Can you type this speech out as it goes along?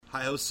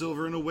Hi-ho,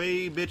 silver and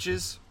away,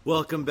 bitches.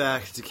 Welcome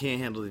back to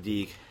Can't Handle the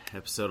Deke,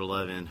 episode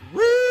 11.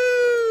 Woo!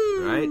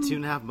 Right,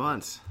 2.5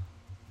 months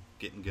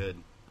Getting good.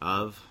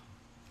 of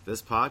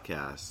this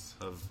podcast.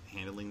 Of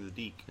handling the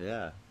Deke.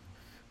 Yeah.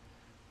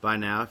 By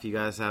now, if you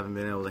guys haven't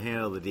been able to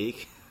handle the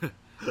Deke,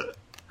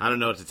 I don't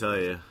know what to tell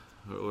you.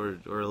 We're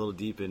a little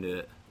deep into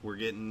it. We're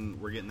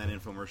getting that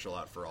infomercial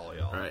out for all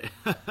y'all. Right.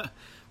 But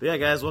yeah,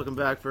 guys, welcome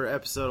back for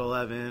episode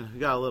 11. We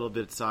got a little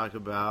bit to talk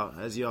about.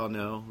 As you all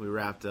know, we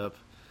wrapped up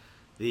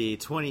the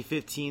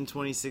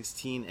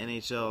 2015-2016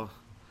 NHL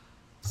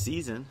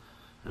season.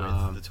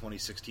 With the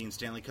 2016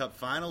 Stanley Cup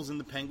Finals and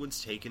the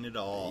Penguins taking it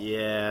all.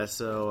 Yeah,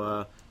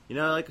 so,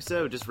 like I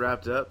said, we just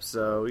wrapped up,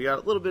 so we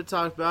got a little bit to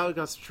talk about. We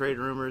got some trade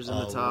rumors in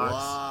the talks. A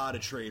lot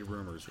of trade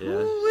rumors.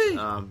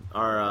 Yeah.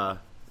 Our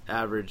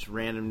average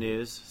random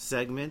news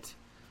segment,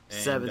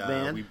 And, Seventh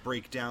Man. We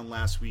break down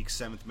last week's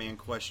Seventh Man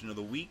question of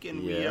the week,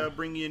 and we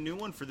bring you a new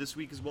one for this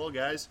week as well,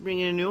 guys.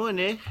 Bring in a new one,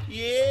 eh?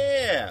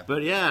 Yeah!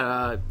 But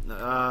yeah,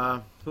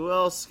 who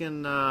else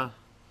can, I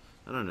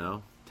don't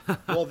know.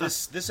 Well,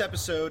 this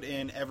episode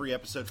and every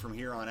episode from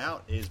here on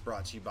out is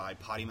brought to you by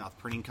Potty Mouth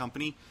Printing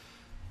Company.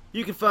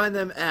 You can find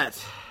them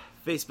at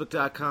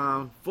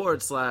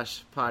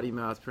facebook.com/Potty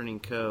Mouth Printing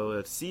Co.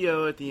 That's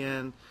CO at the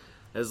end,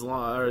 as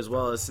well as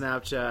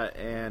Snapchat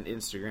and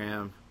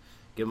Instagram.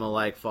 Give them a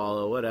like,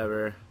 follow,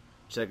 whatever.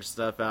 Check your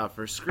stuff out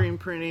for screen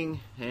printing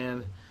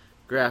and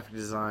graphic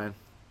design.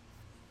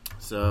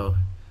 So,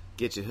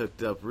 get you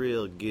hooked up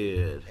real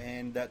good.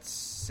 And that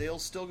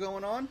sale's still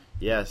going on?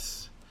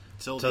 Yes.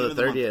 Till the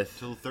 30th.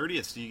 Till the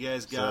 30th. So you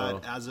guys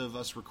got, as of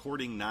us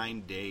recording,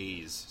 9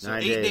 days. So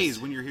 9 8 days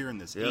when you're hearing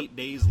this. Yep. 8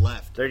 days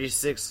left.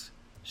 36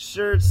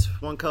 shirts,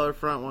 one color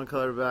front, one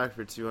color back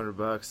for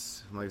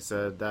 $200. Like I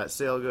said, that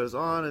sale goes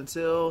on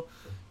until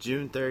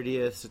June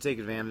 30th, so take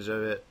advantage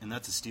of it. And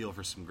that's a steal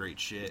for some great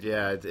shit.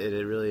 Yeah, it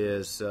really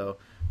is. So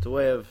it's a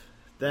way of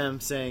them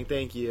saying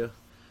thank you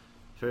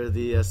for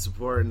the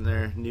support in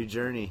their new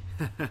journey.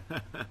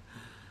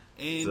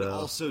 And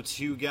also,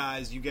 too,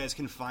 guys, you guys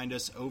can find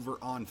us over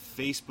on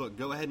Facebook.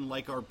 Go ahead and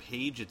like our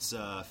page. It's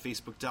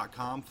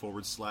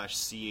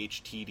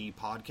facebook.com/CHTD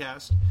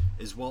podcast,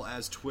 as well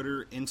as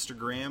Twitter,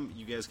 Instagram.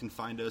 You guys can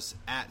find us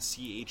at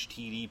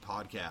CHTD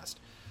podcast.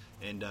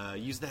 And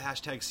use the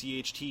hashtag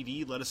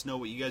CHTD. Let us know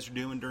what you guys are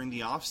doing during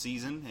the off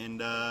season.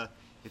 And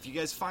if you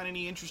guys find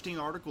any interesting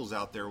articles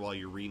out there while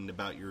you're reading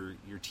about your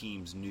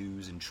team's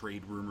news and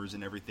trade rumors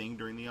and everything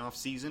during the off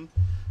season,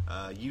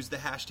 use the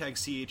hashtag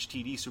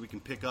CHTD so we can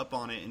pick up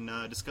on it and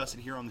discuss it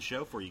here on the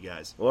show for you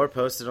guys. Or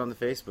post it on the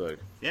Facebook.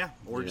 Yeah,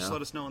 or just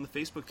let us know on the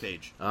Facebook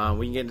page.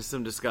 We can get into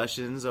some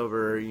discussions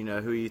over,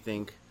 who you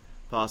think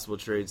possible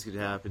trades could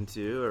happen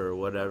to or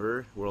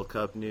whatever. World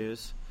Cup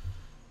news.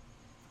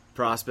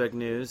 Prospect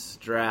news,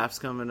 drafts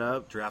coming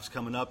up.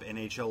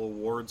 NHL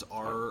awards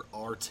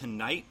are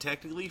tonight,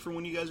 technically, for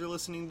when you guys are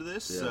listening to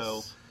this. Yes.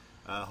 So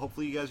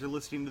hopefully you guys are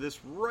listening to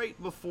this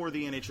right before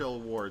the NHL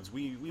awards.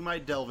 We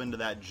might delve into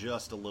that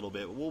just a little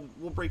bit. We'll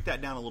break that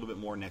down a little bit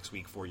more next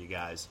week for you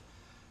guys.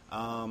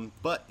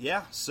 But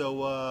yeah,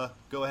 so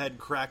go ahead,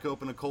 crack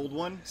open a cold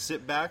one,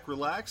 sit back,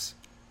 relax,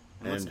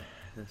 and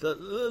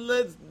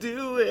let's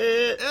do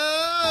it.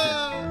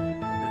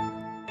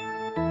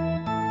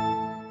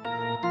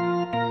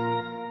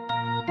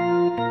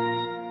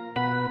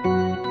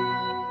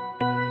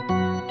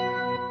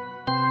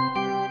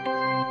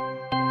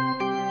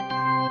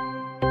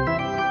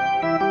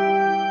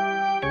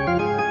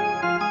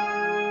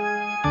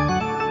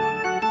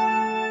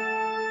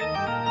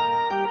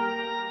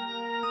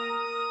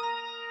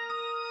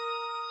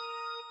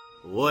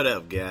 What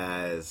up,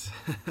 guys?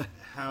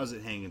 How's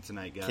it hanging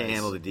tonight, guys? Can't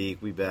handle the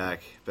Deke. We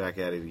back at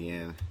it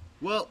again.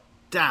 Well,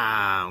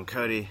 damn,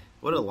 Cody.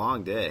 What a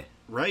long day.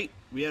 Right?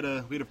 We had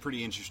a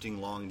pretty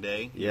interesting long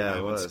day. Yeah, I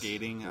went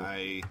skating.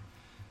 I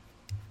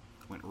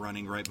went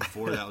running right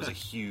before. That was a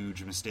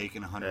huge mistake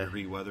in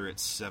 100-degree weather at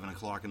 7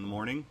 o'clock in the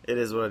morning. It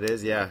is what it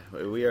is. Yeah,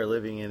 we are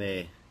living in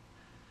a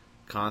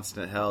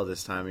constant hell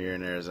this time of year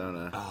in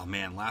Arizona. Oh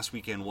man, last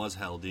weekend was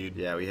hell, dude.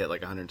 Yeah, we hit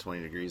like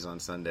 120 degrees on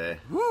Sunday.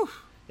 Woo!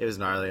 It was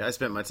gnarly. I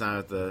spent my time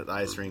at the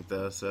ice rink,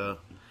 though, so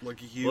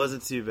lucky you.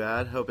 Wasn't too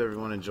bad. Hope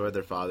everyone enjoyed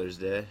their Father's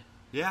Day.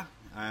 Yeah.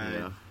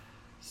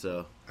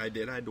 So I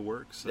did. I had to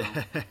work, so.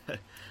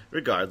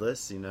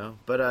 Regardless,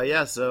 But,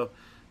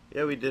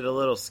 we did a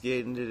little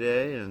skating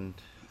today, and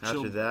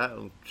after that,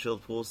 we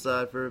chilled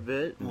poolside for a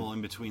bit. Well,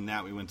 in between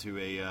that, we went to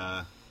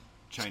a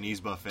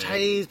Chinese buffet.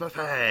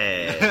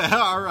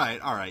 All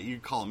right. You're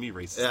calling me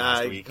racist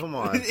last week. Come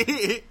on.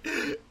 We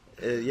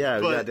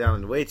got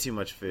down way too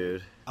much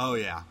food. Oh,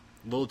 yeah.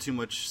 A little too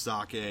much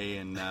sake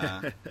and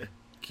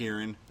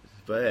Kieran.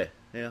 But hey,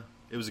 yeah.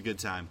 It was a good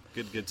time.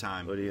 Good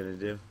time. What are you going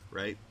to do?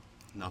 Right?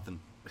 Nothing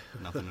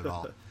at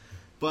all.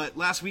 But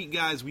last week,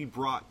 guys, we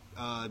brought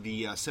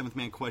the Seventh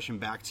Man question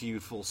back to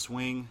you full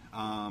swing.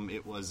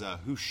 It was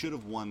who should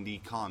have won the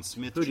Conn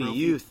Smythe Trophy. Who do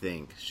you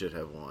think should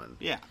have won?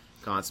 Yeah.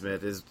 Conn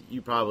Smythe is,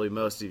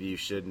 most of you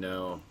should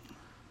know.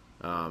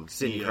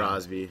 Sidney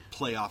Crosby.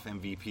 Playoff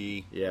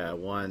MVP. Yeah,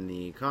 won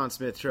the Conn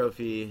Smythe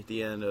Trophy at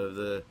the end of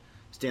the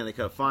Stanley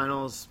Cup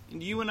Finals.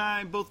 And you and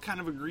I both kind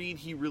of agreed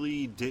he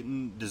really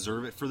didn't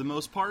deserve it for the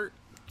most part.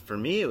 For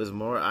me, it was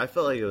more. I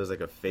felt like it was like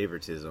a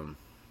favoritism.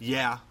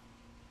 Yeah,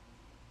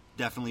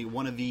 definitely.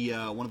 One of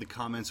the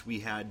comments we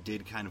had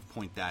did kind of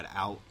point that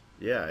out.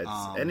 Yeah, it's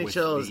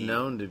NHL is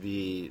known to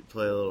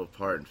play a little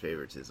part in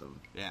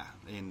favoritism. Yeah,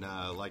 and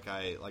like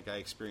I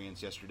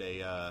experienced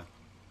yesterday,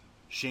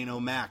 Shane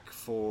O'Mac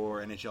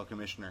for NHL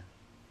commissioner.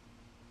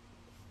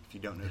 If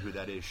you don't know who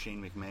that is,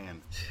 Shane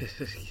McMahon.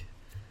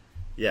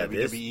 Yeah,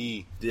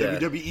 WWE,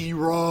 WWE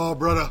Raw,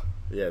 brother.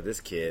 Yeah, this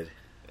kid.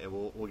 Yeah,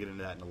 we'll get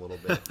into that in a little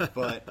bit,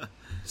 but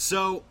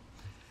so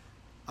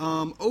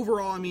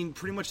overall, I mean,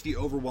 pretty much the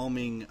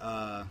overwhelming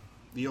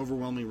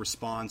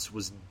response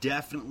was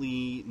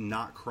definitely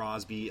not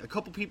Crosby. A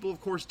couple people, of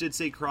course, did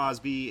say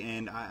Crosby,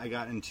 and I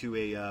got into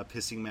a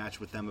pissing match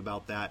with them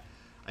about that.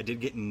 I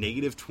did get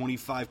negative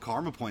 25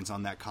 karma points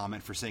on that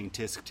comment for saying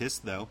tisk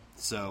tisk, though,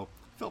 so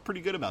felt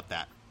pretty good about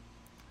that.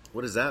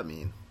 What does that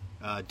mean?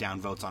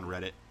 Downvotes on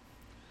Reddit.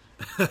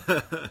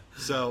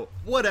 So,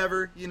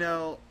 whatever, you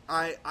know,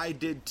 I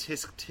did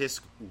tisk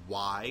tisk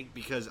why,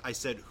 because I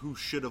said who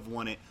should have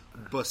won it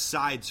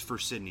besides for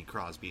Sidney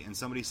Crosby, and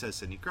somebody says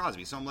Sidney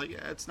Crosby, so I'm like,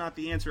 yeah, it's not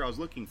the answer I was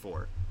looking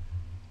for.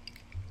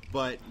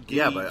 But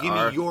give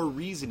me your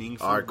reasoning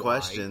for our why.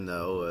 question,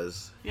 though,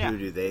 was who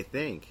do they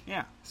think?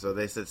 Yeah. So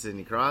they said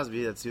Sidney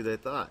Crosby, that's who they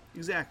thought.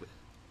 Exactly.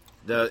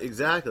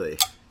 Exactly.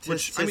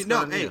 Which, I mean,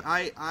 no, hey,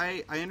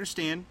 I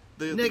understand.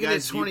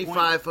 Negative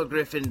 25 for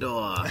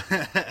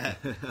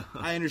Gryffindor.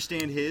 I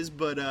understand his,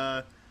 but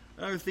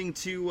another thing,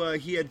 too,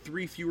 he had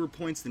 3 fewer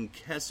points than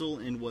Kessel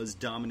and was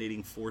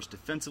dominating force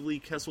defensively.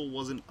 Kessel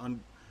wasn't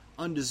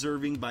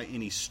undeserving by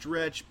any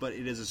stretch, but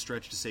it is a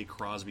stretch to say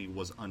Crosby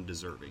was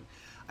undeserving.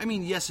 I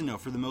mean, yes and no.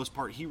 For the most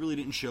part, he really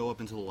didn't show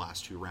up until the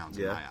last 2 rounds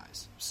in my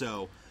eyes.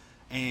 So,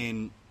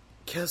 and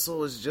Kessel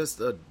was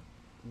just a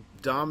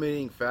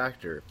dominating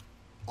factor.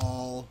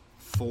 All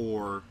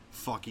 4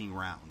 fucking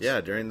rounds.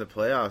 Yeah, during the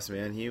playoffs,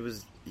 man, he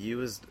was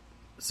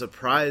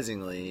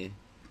surprisingly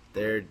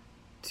their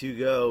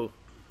go.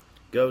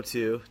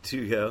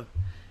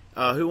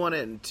 Who won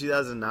it in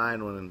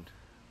 2009 when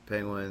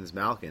Penguins?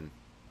 Malkin.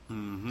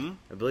 Mm-hmm.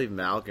 I believe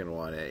Malkin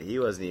won it. He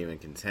wasn't even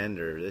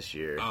contender this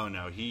year. Oh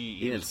no, he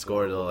didn't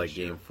score till like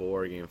Game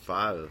 4, Game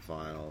 5 of the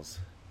finals.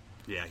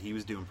 Yeah, he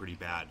was doing pretty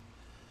bad.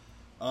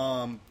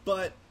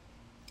 But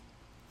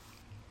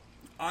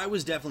I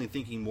was definitely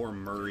thinking more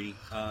Murray,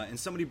 and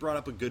somebody brought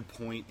up a good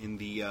point in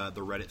the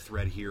Reddit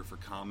thread here for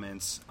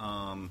comments.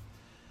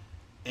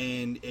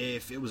 And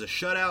if it was a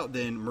shutout,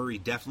 then Murray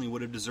definitely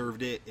would have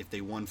deserved it. If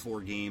they won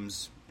 4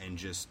 games and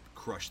just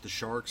crushed the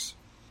Sharks,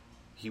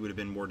 he would have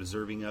been more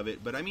deserving of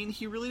it. But, I mean,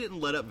 he really didn't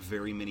let up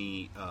very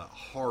many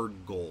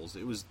hard goals.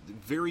 It was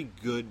very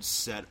good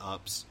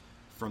setups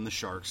from the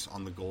Sharks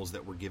on the goals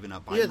that were given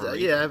up by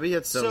Murray. Yeah, but he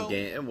had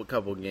a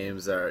couple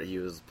games that he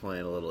was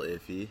playing a little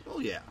iffy. Oh,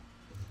 yeah.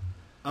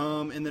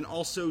 And then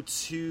also,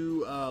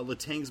 too,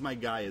 Letang's my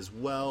guy as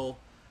well.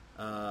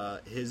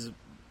 His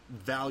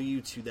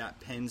value to that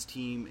Pens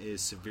team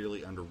is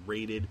severely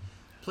underrated.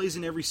 Plays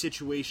in every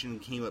situation,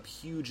 came up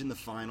huge in the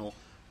final.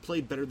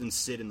 Played better than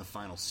Sid in the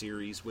final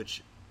series,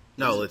 which...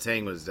 No,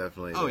 Letang was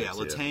definitely... Oh, yeah,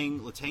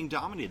 Letang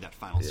dominated that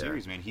final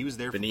series, man. He was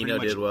there for Benino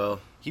did well.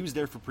 He was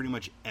there for pretty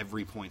much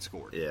every point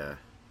scored. Yeah.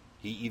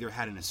 He either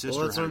had an assist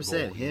or or that's had what a I'm goal,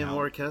 saying. Him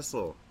or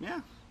Kessel.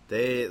 Yeah.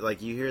 They,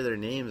 like, you hear their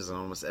names on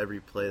almost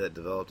every play that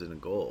developed in a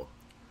goal.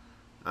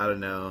 I don't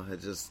know.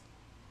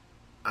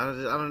 I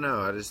don't know.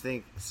 I just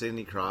think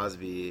Sidney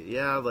Crosby,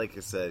 yeah, like I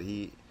said,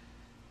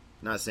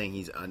 not saying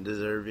he's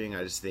undeserving.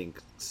 I just think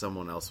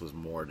someone else was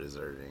more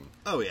deserving.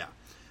 Oh, yeah.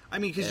 I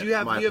mean, because you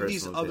have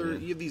these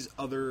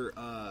other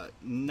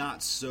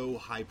not so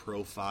high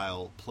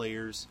profile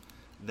players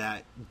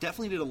that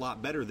definitely did a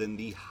lot better than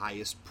the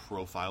highest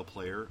profile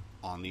player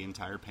on the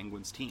entire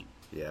Penguins team.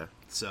 Yeah.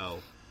 So,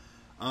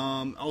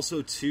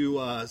 also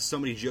too,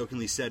 somebody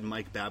jokingly said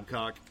Mike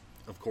Babcock,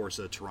 of course,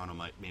 a Toronto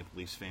Maple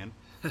Leafs fan.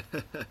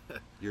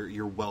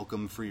 You're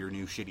welcome for your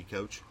new shitty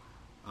coach,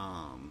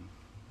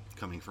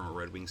 coming from a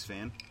Red Wings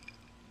fan.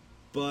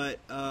 But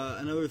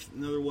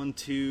another one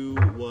too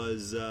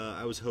was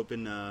I was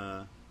hoping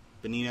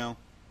Benino.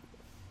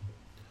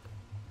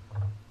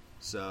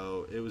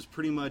 So it was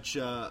pretty much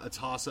a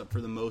toss-up for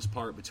the most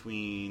part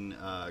between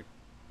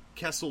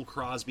Kessel,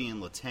 Crosby,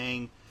 and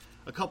Letang.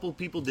 A couple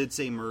people did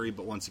say Murray,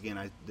 but once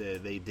again,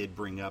 they did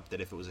bring up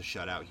that if it was a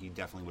shutout, he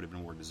definitely would have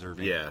been more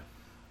deserving. Yeah.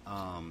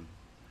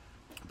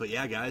 But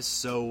yeah, guys,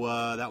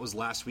 so that was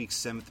last week's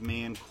 7th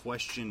Man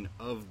question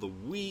of the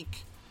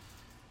week.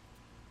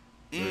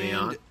 Moving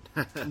on.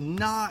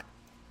 Not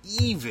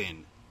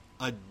even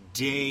a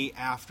day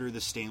after the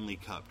Stanley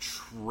Cup,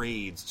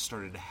 trades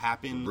started to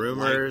happen.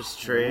 Rumors,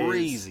 like trades.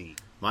 Crazy.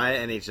 My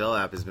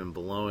NHL app has been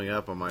blowing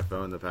up on my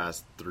phone the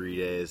past 3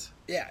 days.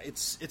 Yeah,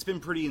 it's been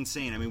pretty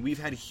insane. I mean, we've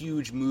had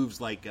huge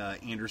moves like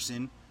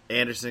Anderson.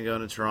 Anderson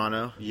going to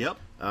Toronto. Yep.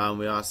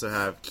 We also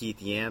have Keith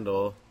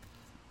Yandel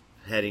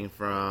heading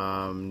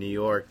from New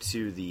York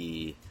to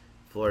the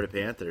Florida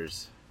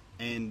Panthers.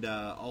 And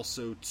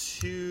also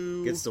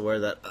to... Gets to wear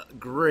that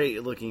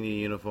great-looking new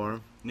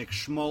uniform. Nick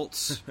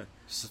Schmaltz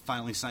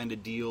finally signed a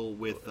deal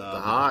with the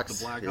Hawks.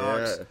 The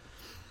Blackhawks. Yeah.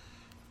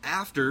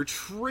 After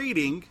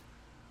trading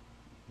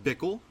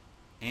Bickle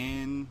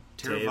and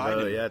Tavo.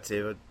 Teravainen. Yeah,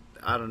 Tavo.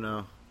 I don't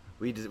know.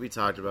 We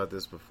talked about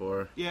this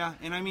before. Yeah,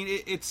 and I mean,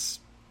 it's...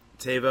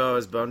 Tavo I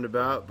was bummed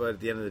about, but at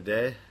the end of the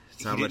day,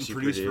 it's how much he didn't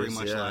produce produced.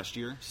 very much Yeah. last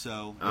year,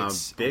 so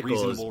it's a Bickle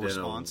reasonable has been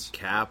response. a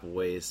cap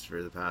waste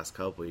for the past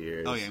couple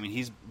years. Oh, yeah, I mean,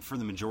 he's, for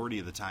the majority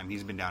of the time,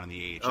 he's been down in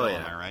the AHL, Oh, yeah.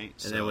 am I right?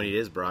 And then when he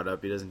is brought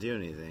up, he doesn't do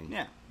anything.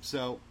 Yeah,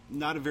 so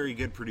not a very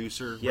good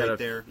producer He had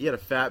there. He had a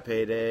fat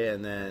payday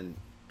and then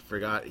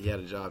forgot he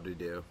had a job to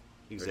do.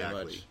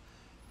 Exactly.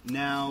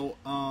 Now,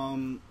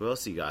 who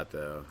else he got,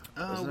 though?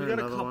 we got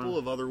a couple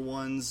of other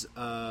ones.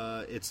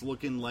 It's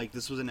looking like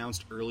this was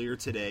announced earlier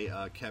today.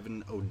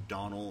 Kevin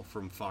O'Donnell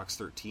from Fox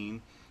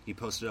 13, he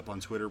posted up on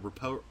Twitter,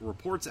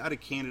 reports out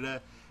of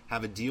Canada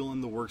have a deal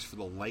in the works for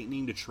the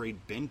Lightning to trade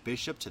Ben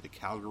Bishop to the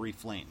Calgary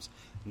Flames.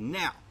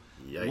 Now,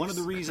 Yikes. one of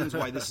the reasons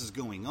why this is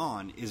going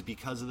on is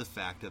because of the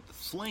fact that the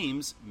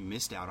Flames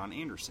missed out on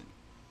Anderson.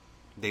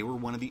 They were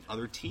one of the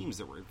other teams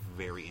that were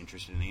very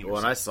interested in Anderson. Well,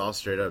 and I saw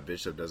straight up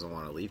Bishop doesn't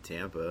want to leave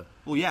Tampa.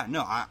 Well, yeah,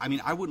 no, I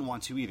mean, I wouldn't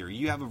want to either.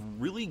 You have a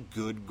really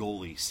good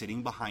goalie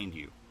sitting behind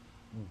you,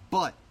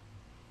 but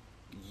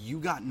you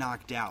got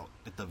knocked out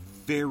at the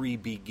very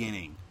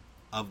beginning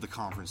of the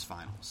conference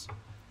finals.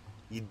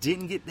 You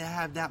didn't get to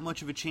have that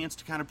much of a chance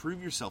to kind of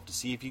prove yourself to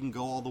see if you can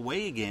go all the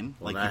way again,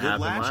 like you did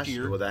last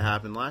year. Well, that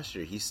happened last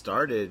year. He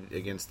started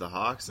against the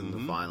Hawks in the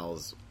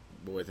finals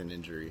with an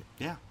injury.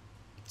 Yeah,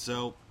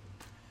 so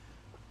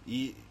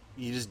you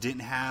just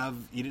didn't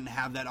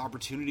have that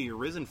opportunity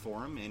arisen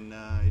for him, and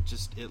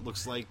it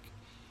looks like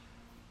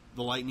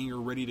the Lightning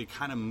are ready to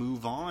kind of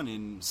move on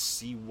and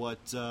see what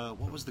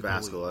was the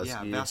goalie?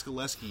 Yeah,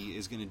 Vasilevsky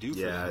is going to do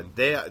for them.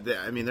 Yeah,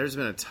 I mean, there's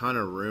been a ton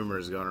of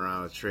rumors going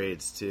around with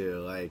trades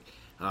too, like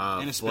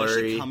and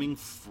especially coming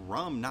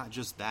from not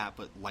just that,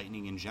 but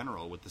Lightning in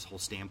general with this whole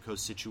Stamkos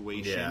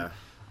situation. Yeah.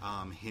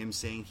 Him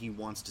saying he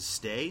wants to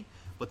stay,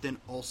 but then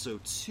also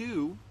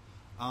too,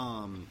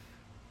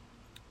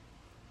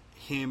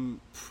 him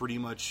pretty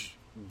much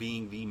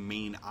being the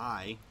main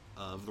eye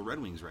of the Red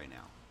Wings right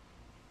now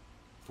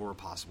for a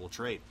possible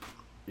trade.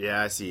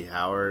 Yeah, I see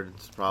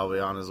Howard's probably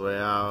on his way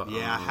out.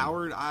 Yeah,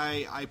 Howard,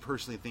 I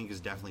personally think is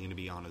definitely going to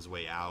be on his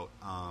way out.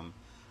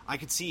 I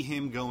could see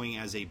him going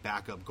as a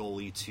backup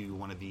goalie to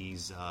one of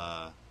these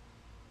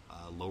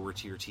lower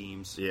tier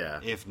teams. Yeah.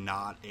 If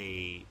not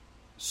a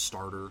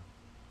starter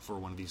for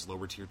one of these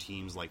lower tier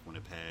teams like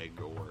Winnipeg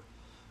or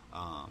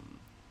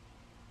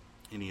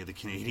any of the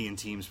Canadian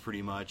teams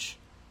pretty much.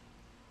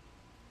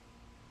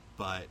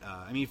 But,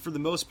 I mean, for the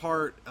most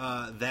part,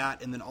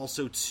 that, and then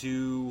also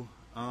to,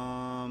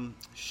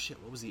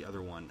 what was the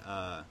other one?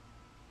 What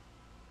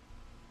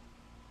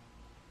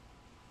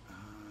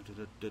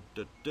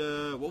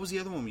was the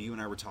other one you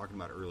and I were talking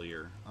about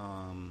earlier?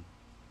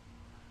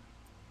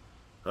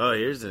 Oh,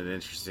 here's an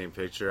interesting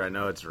picture. I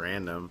know it's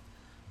random,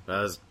 but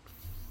I was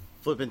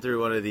flipping through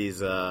one of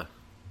these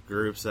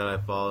groups that I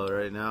follow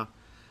right now.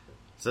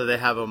 So they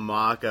have a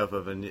mock-up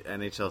of an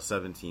NHL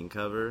 17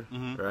 cover,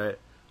 right?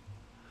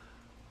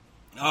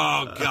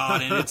 Oh,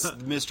 God, and it's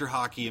Mr.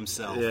 Hockey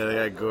himself. Yeah, they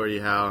got Gordie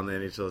Howe on the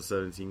NHL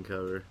 17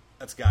 cover.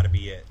 That's got to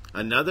be it.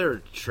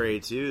 Another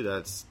trade, too,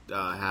 that's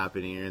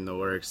happening in the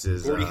works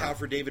is... Gordie Howe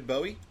for David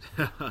Bowie?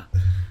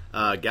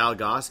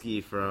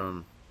 Galgoski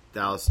from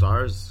Dallas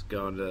Stars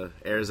going to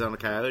Arizona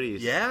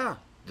Coyotes. Yeah.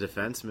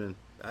 Defenseman.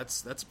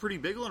 That's a pretty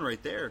big one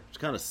right there. Which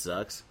kind of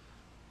sucks.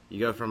 You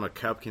go from a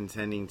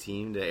cup-contending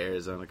team to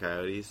Arizona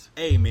Coyotes.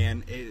 Hey,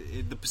 man,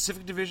 the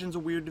Pacific Division's a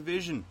weird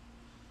division.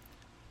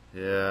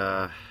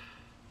 Yeah.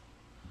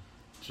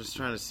 Just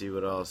trying to see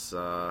what else.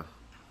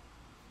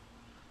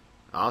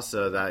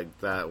 Also,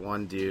 that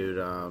one dude,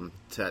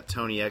 that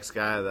Tony X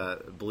guy,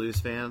 that Blues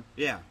fan.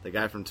 Yeah. The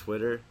guy from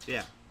Twitter.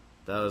 Yeah.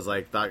 That was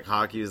like, thought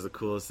hockey is the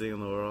coolest thing in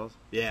the world.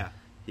 Yeah.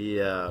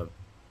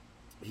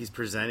 He's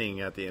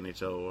presenting at the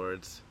NHL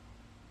Awards.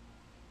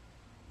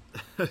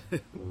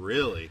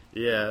 Really?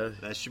 Yeah.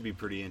 That should be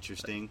pretty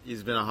interesting.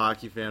 He's been a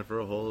hockey fan for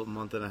a whole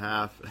month and a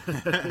half.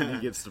 And he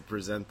gets to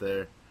present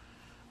there.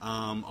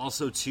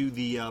 Also, to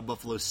the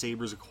Buffalo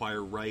Sabres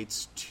acquire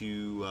rights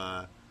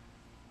to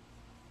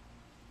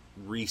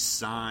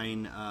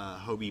re-sign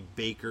Hobie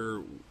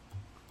Baker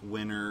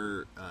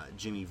winner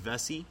Jimmy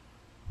Vesey.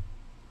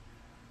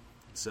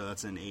 So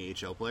that's an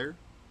AHL player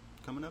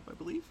coming up, I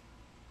believe.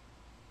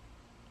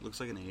 Looks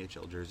like an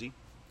AHL jersey.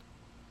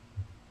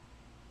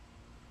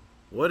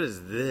 What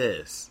is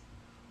this?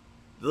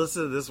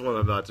 Listen to this one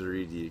I'm about to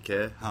read you,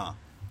 okay? Huh.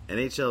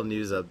 NHL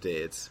news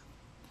updates.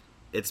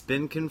 It's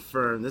been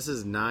confirmed, this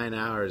is 9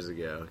 hours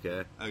ago,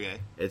 okay? Okay.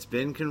 It's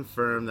been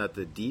confirmed that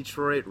the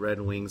Detroit Red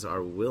Wings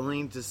are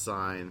willing to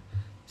sign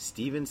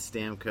Steven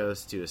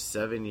Stamkos to a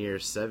 7-year,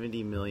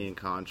 $70 million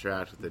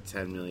contract with a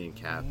 $10 million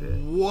cap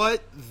hit.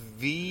 What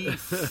the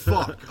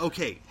fuck?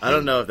 Okay. I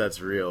don't know if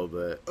that's real,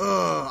 but...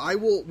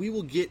 We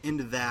will get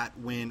into that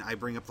when I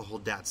bring up the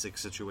whole Datsik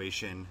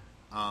situation.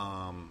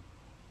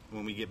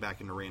 when we get back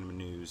into random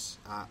news.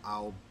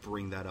 I'll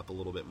bring that up a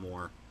little bit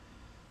more.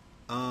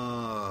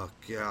 Oh,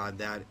 God,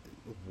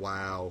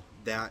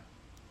 that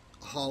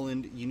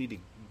Holland, you need to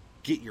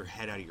get your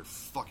head out of your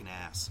fucking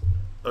ass.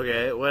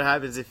 Okay, what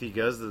happens if he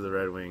goes to the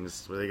Red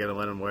Wings? Were they going to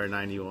let him wear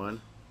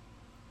 91?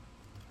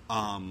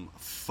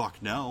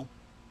 Fuck no.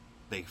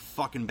 They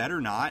fucking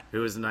better not.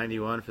 Who was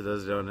 91 for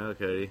those who don't know,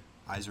 Cody?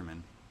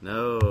 Yzerman.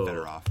 No.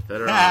 Fedorov.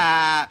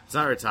 It's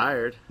not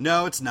retired.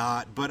 No, it's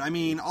not. But, I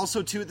mean,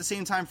 also, too, at the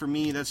same time, for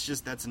me, that's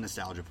a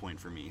nostalgia point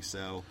for me,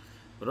 so...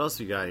 What else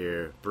we got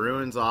here?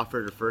 Bruins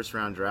offered a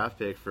first-round draft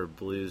pick for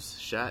Blues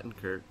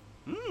Shattenkirk.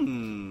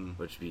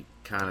 Which would be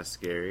kind of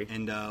scary.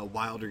 And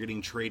Wilder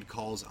getting trade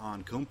calls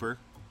on Kumper.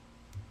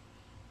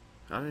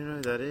 I don't even know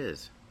who that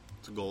is.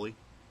 It's a goalie.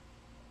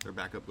 Their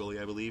backup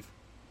goalie, I believe.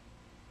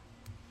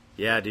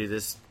 Yeah, dude,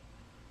 this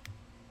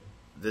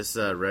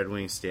Red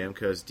Wing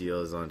Stamkos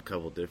deal is on a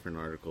couple different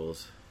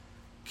articles.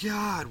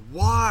 God,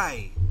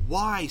 why?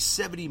 Why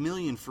 $70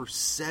 million for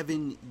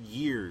 7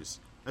 years?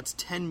 That's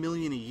 $10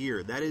 million a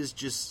year. That is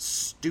just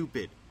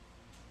stupid.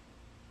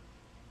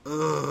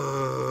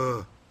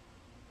 Ugh.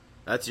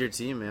 That's your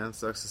team, man.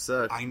 Sucks to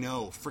suck. I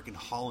know. Freaking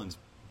Holland's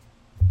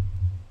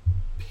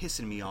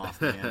pissing me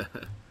off, man.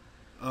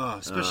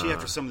 Especially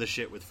after some of the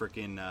shit with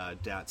freaking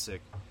Datsik.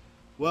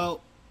 Well,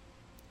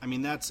 I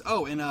mean, that's...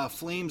 Oh, and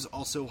Flames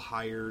also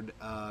hired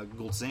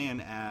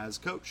Gulzan as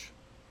coach.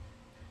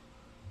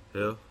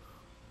 Who?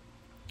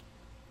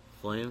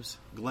 Flames?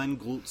 Glenn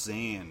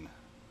Gulzan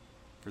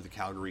for the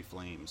Calgary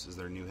Flames is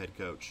their new head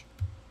coach.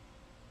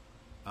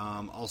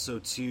 Also,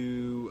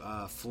 too,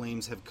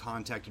 Flames have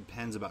contacted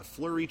Pens about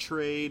Fleury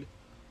trade.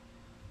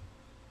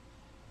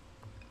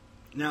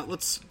 Now,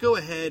 let's go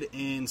ahead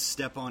and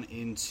step on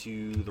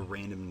into the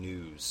random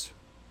news.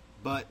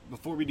 But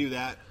before we do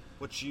that,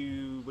 what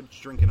you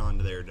drinking on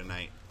there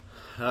tonight?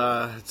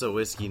 It's a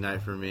whiskey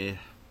night for me.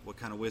 What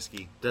kind of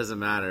whiskey? Doesn't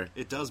matter.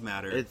 It does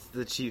matter. It's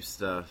the cheap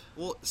stuff.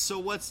 Well, so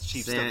what's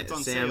cheap stuff? It's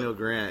on Samuel sale.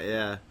 Grant,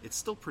 yeah. It's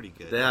still pretty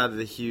good. They had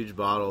the huge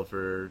bottle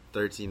for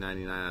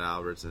 $13.99 at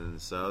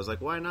Albertsons, so I was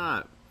like, why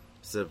not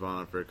sip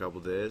on it for a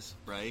couple days?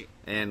 Right.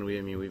 And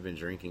we've been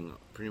drinking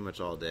pretty much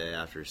all day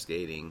after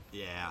skating.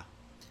 Yeah.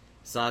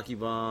 Sake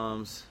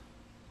bombs.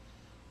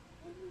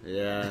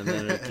 Yeah, and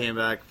then we came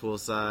back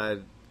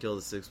poolside, killed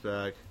a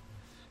six-pack.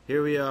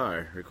 Here we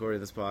are,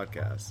 recording this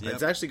podcast. Yep.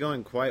 It's actually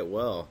going quite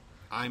well.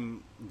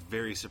 I'm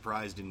very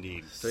surprised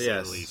indeed, So to say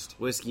yes, the least.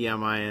 whiskey on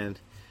my end.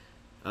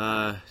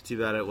 Too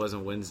bad it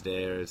wasn't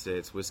Wednesday, or I'd say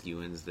it's Whiskey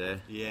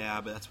Wednesday.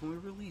 Yeah, but that's when we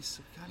release,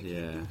 so we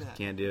can't do that.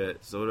 Can't do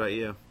it. So what about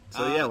you?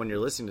 So yeah, when you're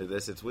listening to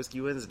this, it's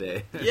Whiskey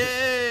Wednesday.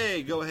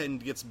 Yay! Go ahead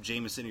and get some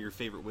Jameson or your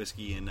favorite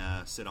whiskey and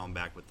sit on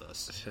back with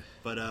us.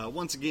 But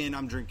once again,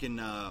 I'm drinking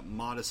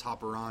Modus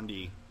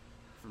Hopperandi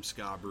from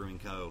Ska Brewing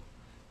Co.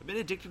 I've been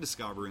addicted to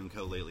Ska Brewing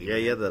Co. lately. Yeah,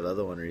 man. you had that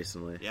other one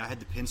recently. Yeah, I had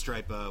the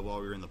pinstripe while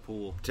we were in the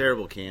pool.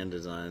 Terrible can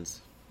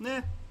designs.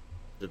 Nah.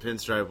 The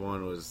pinstripe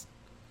one was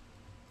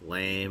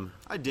lame.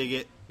 I dig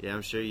it. Yeah,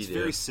 I'm sure you It's do.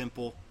 very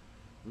simple.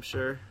 I'm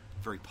sure.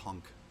 Very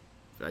punk.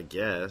 I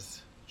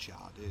guess. Ja,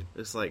 dude.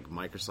 Looks like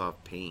Microsoft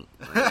Paint.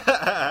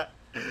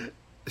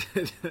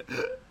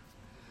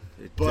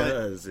 It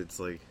does.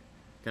 It's like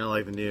kind of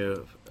like the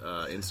new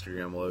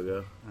Instagram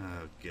logo.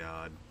 Oh,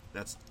 God.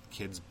 That's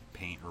kids'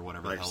 paint or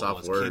whatever the hell Microsoft it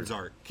was. Word. Kids'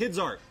 art. Kids'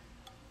 art.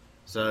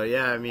 So,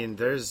 yeah, I mean,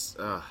 there's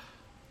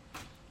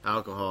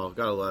alcohol.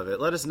 Gotta love it.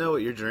 Let us know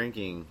what you're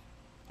drinking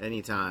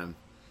anytime.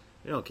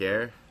 We don't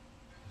care.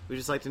 We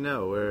just like to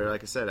know. We're,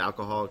 like I said,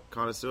 alcohol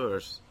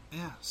connoisseurs.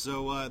 Yeah,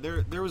 so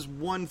there was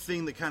one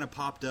thing that kind of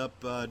popped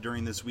up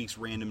during this week's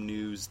random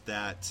news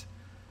that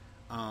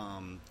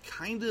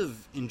kind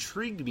of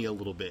intrigued me a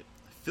little bit.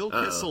 Phil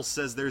Kissel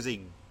says there's a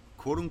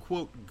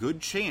quote-unquote good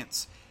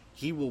chance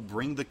he will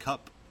bring the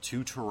cup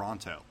to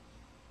Toronto.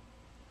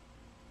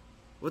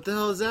 What the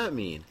hell does that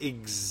mean?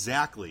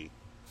 Exactly.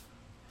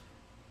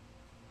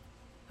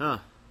 Huh.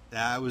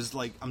 I was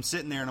like, I'm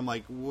sitting there and I'm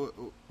like,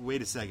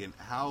 wait a second.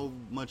 How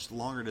much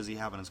longer does he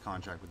have on his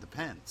contract with the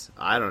Pens?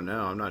 I don't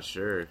know. I'm not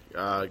sure.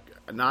 Yeah,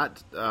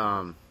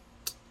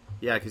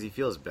 because he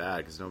feels bad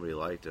because nobody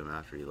liked him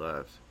after he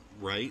left.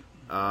 Right?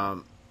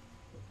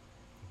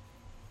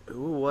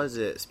 Who was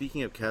it?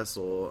 Speaking of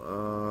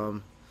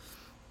Kessel,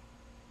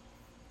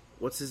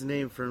 what's his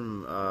name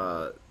from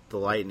the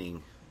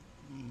Lightning?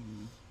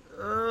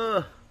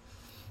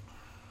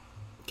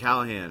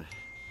 Callahan.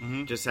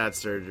 Mm-hmm. Just had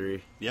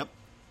surgery. Yep.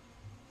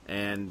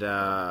 And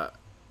so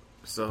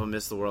he'll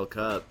miss the World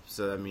Cup.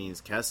 So that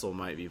means Kessel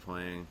might be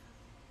playing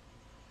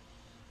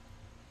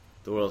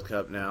the World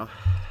Cup now.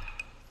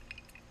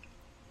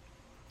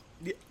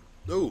 Yeah.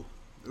 Ooh.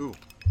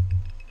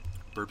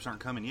 Burps aren't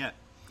coming yet.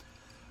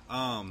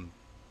 But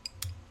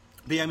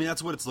yeah, I mean,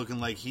 that's what it's looking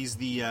like. He's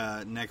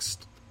the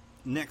next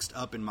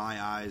up in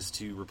my eyes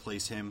to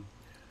replace him.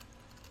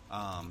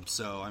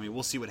 So, I mean,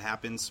 we'll see what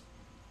happens.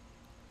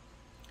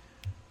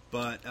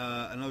 But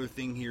another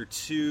thing here,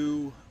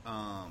 too.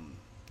 Oh,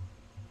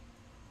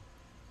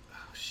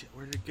 shit,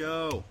 where did it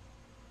go?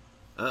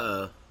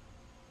 Uh-oh.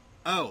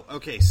 Oh,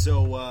 okay,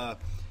 so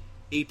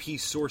AP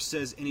source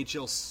says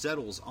NHL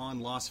settles on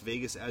Las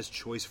Vegas as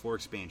choice for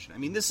expansion. I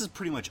mean, this is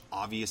pretty much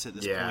obvious at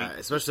this point. Yeah,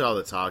 especially all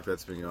the talk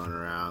that's been going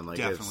around. Like,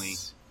 definitely.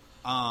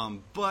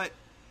 But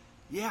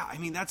yeah, I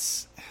mean,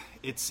 it's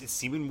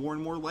seeming more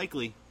and more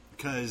likely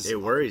because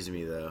it worries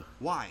me though.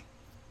 Why?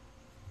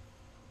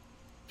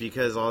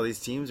 Because all these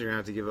teams are gonna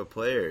have to give up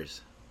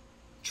players.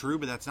 True,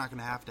 but that's not going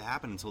to have to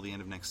happen until the end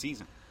of next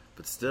season.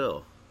 But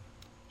still,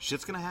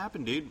 shit's going to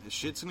happen, dude.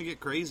 Shit's going to get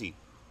crazy.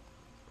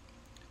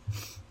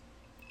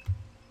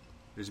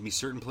 There's going to be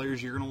certain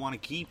players you're going to want to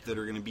keep that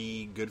are going to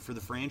be good for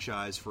the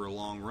franchise for a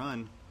long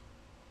run,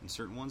 and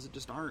certain ones that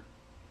just aren't.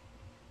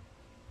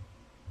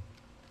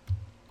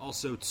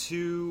 Also,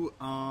 too,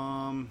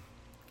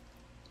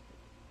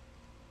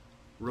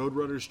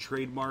 Roadrunners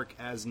trademark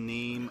as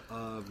name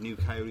of New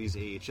Coyotes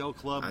AHL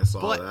club. I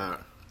saw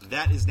that.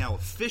 That is now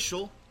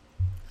official.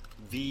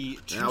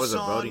 That was a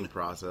voting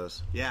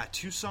process. Yeah,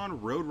 Tucson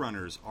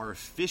Roadrunners are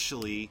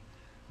officially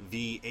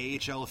the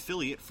AHL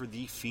affiliate for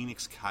the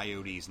Phoenix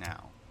Coyotes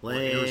now.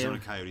 Lame. Or Arizona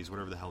Coyotes,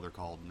 whatever the hell they're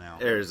called now.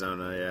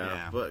 Arizona,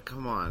 yeah. But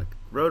come on,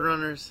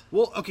 Roadrunners.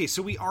 Well, okay,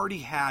 so we already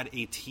had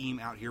a team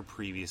out here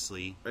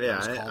previously. Yeah, that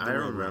was called the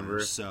remember.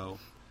 So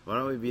why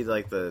don't we be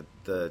like the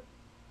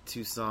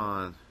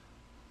Tucson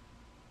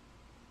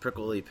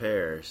Prickly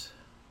Pears?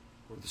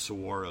 Or the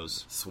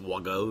Saguaros.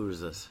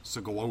 Saguaros.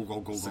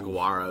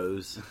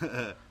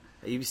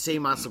 You say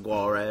my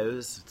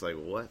Saguaros. It's like,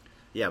 what?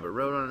 Yeah, but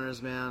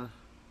Roadrunners, man.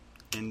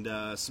 And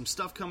some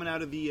stuff coming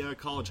out of the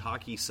college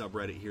hockey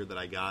subreddit here that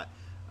I got.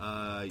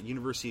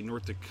 University of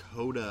North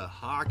Dakota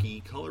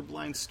hockey,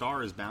 colorblind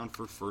star is bound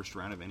for first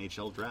round of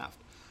NHL draft.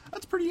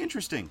 That's pretty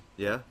interesting.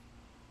 Yeah.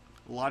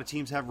 A lot of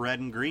teams have red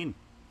and green.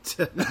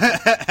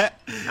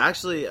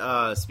 Actually,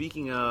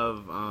 speaking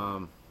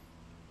of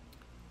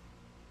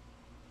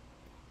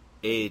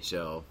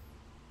AHL,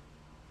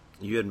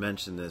 you had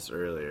mentioned this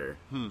earlier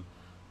in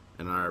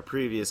our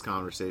previous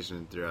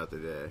conversation throughout the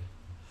day.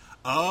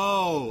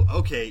 Oh,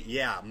 okay,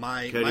 yeah.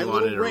 Cody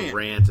wanted to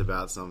rant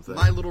about something.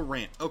 My little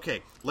rant.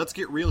 Okay, let's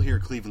get real here,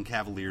 Cleveland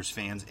Cavaliers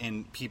fans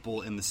and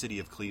people in the city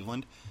of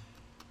Cleveland.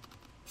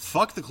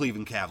 Fuck the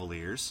Cleveland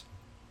Cavaliers.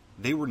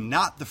 They were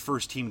not the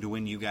first team to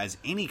win you guys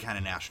any kind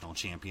of national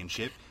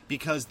championship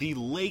because the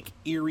Lake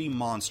Erie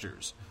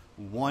Monsters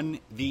won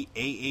the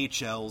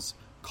AHL's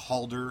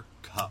Calder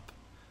Cup.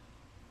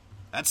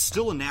 That's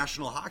still a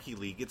National Hockey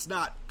League. It's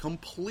not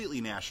completely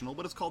national,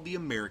 but it's called the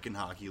American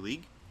Hockey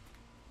League.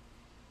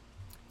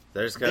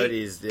 There's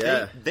Cody's,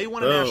 yeah. They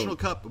won a National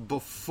Cup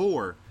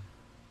before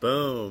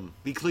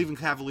the Cleveland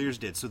Cavaliers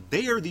did. So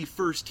they are the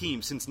first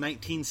team since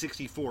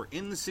 1964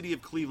 in the city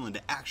of Cleveland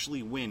to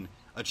actually win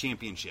a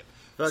championship.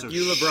 Fuck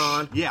you,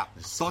 LeBron. Yeah,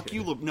 fuck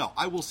you, LeBron. No,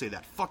 I will say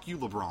that. Fuck you,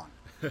 LeBron.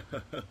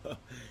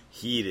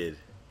 Heated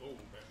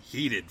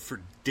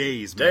for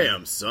days, man.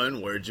 Damn,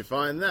 son, where'd you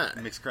find that?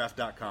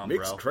 Mixcraft.com, bro.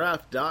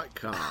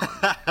 Mixcraft.com.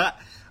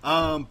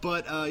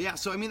 Yeah,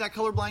 so I mean, that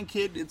colorblind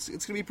kid, it's going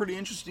to be pretty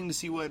interesting to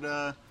see what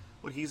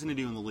he's going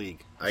to do in the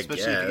league.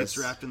 Especially if he gets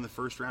drafted in the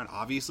first round.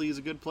 Obviously, he's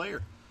a good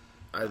player.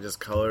 Does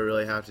color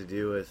really have to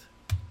do with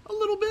a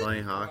little bit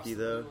playing hockey,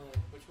 though?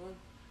 Which one?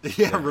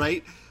 Yeah,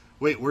 right?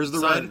 Wait, where's the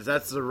red?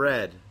 That's the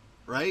red.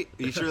 Right?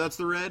 Are you sure that's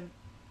the red?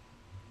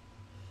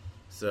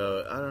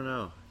 So, I don't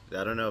know.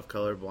 I don't know if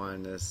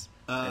colorblindness...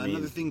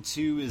 Another thing,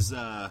 too, is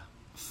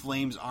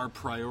Flames are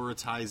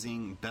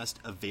prioritizing best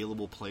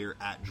available player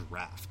at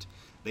draft.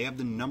 They have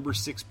the number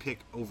 6 pick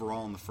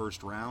overall in the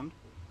first round.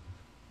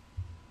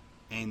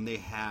 And they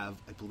have,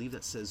 I believe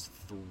that says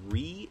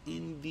 3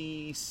 in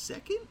the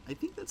second? I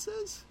think that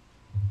says.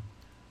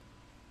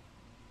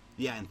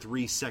 Yeah, and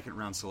 3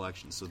 second-round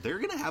selections. So they're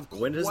going to have quite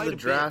a bit. When does the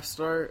draft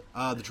start?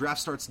 The draft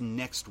starts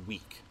next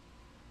week.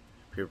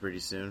 Here pretty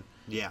soon?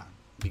 Yeah,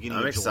 beginning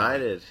I'm of July.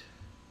 excited.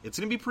 It's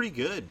going to be pretty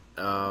good.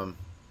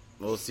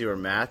 We'll see where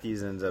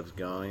Matthews ends up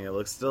going.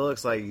 It still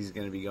looks like he's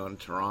going to be going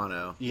to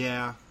Toronto.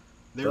 Yeah.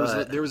 There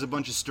was a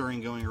bunch of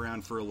stirring going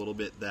around for a little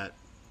bit that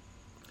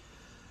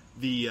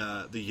the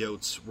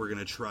Yotes were going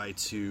to try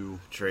to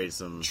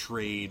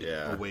trade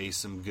away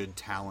some good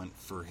talent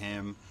for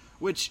him,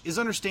 which is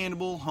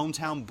understandable.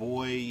 Hometown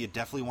boy, you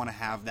definitely want to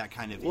have that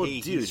kind of. Well,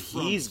 hey, dude,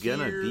 he's going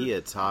to be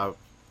a top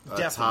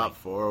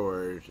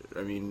forward.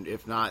 I mean,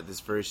 if not this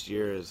first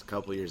year, is a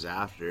couple years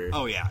after.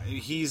 Oh yeah,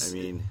 he's. I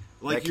mean,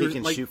 like that kid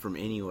can shoot from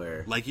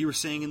anywhere. Like you were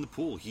saying in the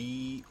pool,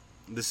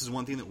 this is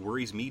one thing that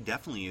worries me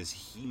definitely is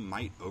he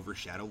might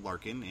overshadow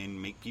Larkin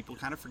and make people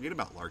kind of forget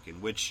about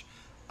Larkin, which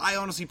I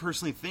honestly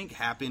personally think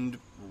happened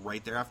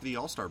right there after the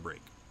All-Star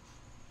break.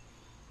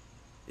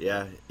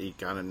 Yeah,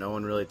 no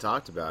one really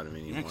talked about him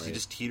anymore. Yeah, because he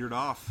just teetered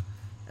off.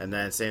 And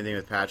then same thing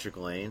with Patrick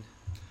Lane.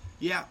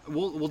 Yeah,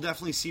 we'll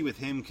definitely see with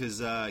him because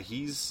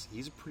he's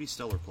a pretty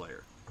stellar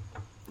player.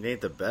 He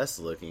ain't the best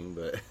looking,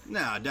 but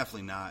no,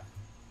 definitely not.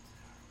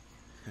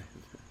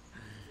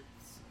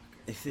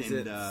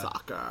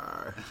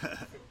 Soccer.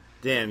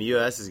 Damn,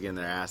 U.S. is getting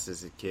their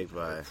asses kicked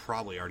by.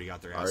 Probably already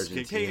got their asses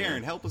kicked. Hey,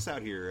 Aaron, help us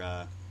out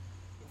here.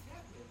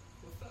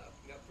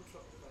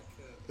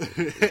 What's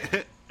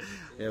up?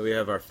 Yeah, we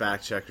have our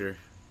fact checker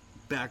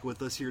back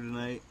with us here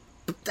tonight.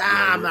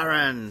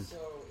 Marin! So,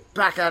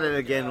 Back at it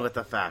again with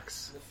the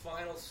facts. the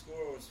final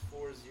score was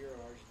 4-0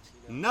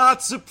 Argentina.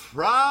 Not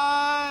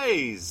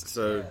surprised.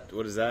 So,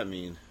 what does that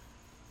mean?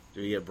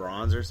 Do we get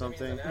bronze or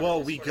something? the Well,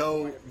 average we is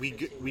 15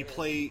 minutes.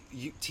 play.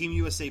 Team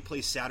USA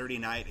plays Saturday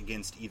night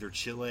against either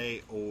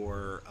Chile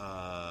or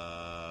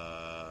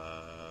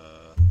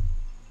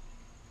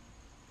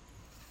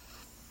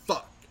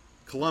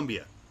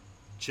Colombia.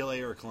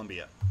 Chile or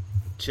Colombia.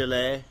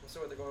 Chile.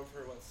 So they're going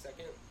for what,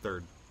 second,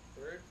 Third.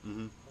 third?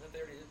 Mm-hmm. I thought they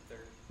already did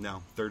third.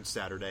 No, third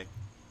Saturday.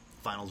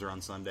 Finals are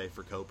on Sunday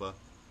for Copa.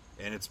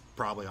 And it's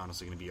probably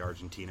honestly going to be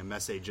Argentina.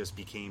 Messi just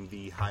became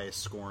the highest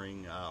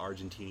scoring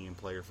Argentinian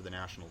player for the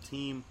national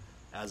team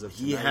as of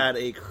tonight. He had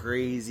a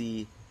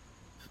crazy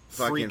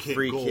fucking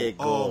free kick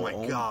goal. Oh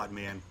my god,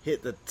 man.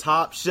 Hit the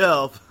top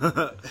shelf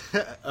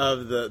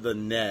of the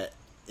net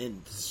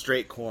in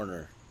straight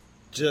corner.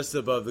 Just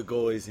above the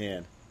goalie's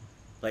hand.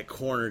 Like,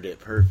 cornered it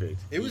perfect.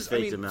 It was, He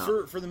faked him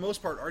out. for the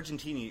most part,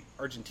 Argentina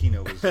was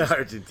just,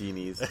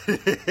 Argentinis.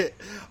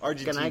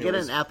 Argentina Can I get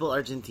was, an apple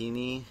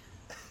Argentini?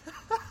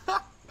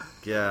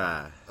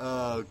 God.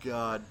 Oh,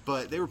 God.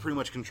 But they were pretty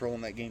much controlling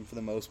that game for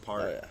the most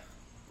part. Oh, yeah.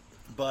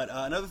 But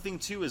another thing,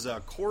 too, is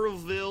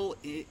Coralville,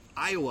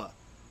 Iowa,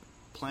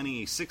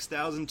 planning a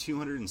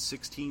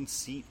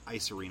 6,216-seat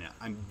ice arena.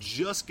 I'm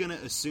just going to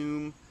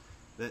assume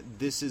that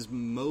this is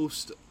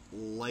most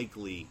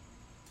likely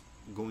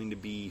going to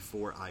be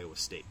for Iowa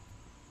State.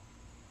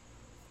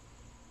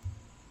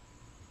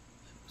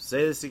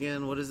 Say this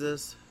again. What is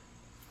this?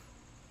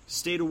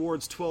 State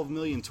awards $12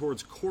 million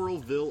towards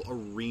Coralville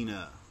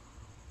Arena.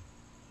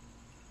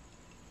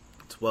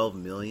 12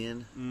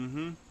 million?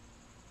 Mm-hmm.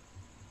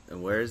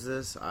 And where is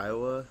this?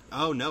 Iowa?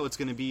 Oh, no, it's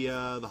going to be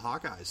the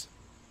Hawkeyes.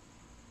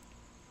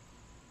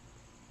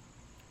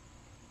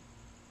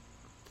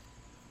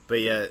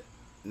 But yet,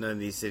 none of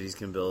these cities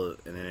can build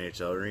an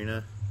NHL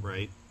arena?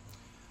 Right.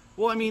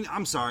 Well, I mean,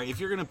 I'm sorry. If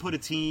you're going to put a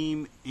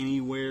team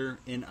anywhere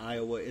in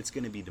Iowa, it's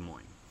going to be Des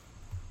Moines.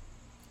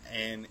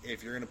 And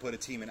if you're going to put a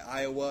team in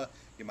Iowa,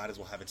 you might as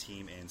well have a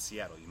team in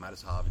Seattle. You might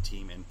as well have a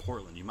team in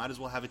Portland. You might as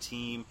well have a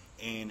team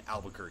in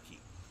Albuquerque.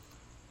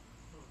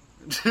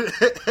 I'm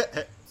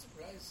surprised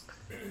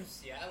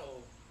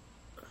Seattle.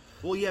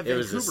 Well, you have It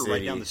was a Vancouver right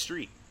city. down the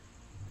street.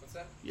 What's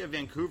that? You have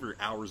Vancouver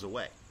hours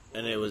away.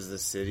 And it was the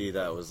city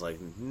that was like,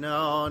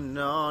 no,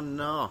 no,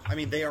 no. I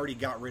mean, they already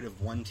got rid of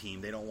one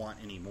team. They don't want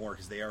any more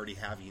because they already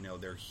have,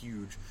 their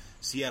huge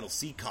Seattle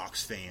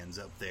Seahawks fans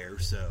up there.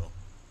 So,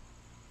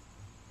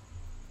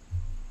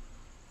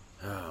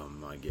 Oh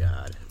my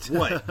god.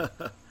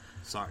 what?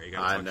 Sorry, I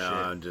got I to know.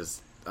 talk shit.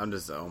 I'm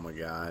just. Oh my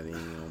god.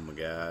 Oh my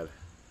god.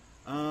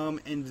 And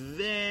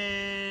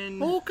then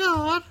Oh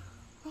god.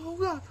 oh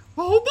god,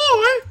 oh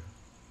boy.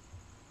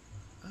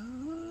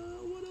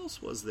 What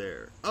else was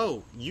there?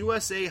 Oh,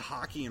 USA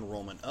hockey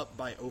enrollment up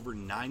by over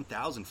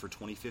 9,000 for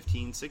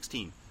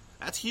 2015-16.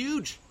 That's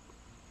huge.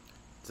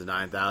 It's a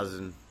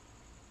 9,000.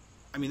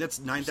 I mean, that's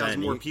 9,000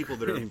 more people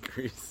that are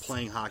increase.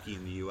 playing hockey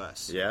in the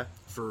U.S. Yeah.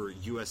 for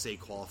USA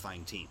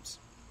qualifying teams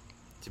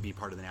to be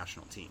part of the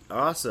national team.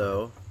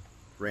 Also,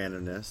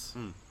 randomness.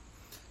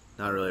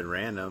 Not really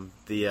random.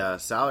 The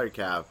salary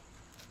cap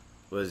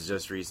was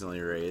just recently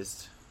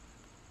raised.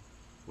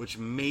 Which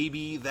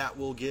maybe that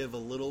will give a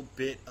little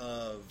bit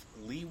of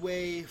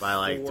leeway By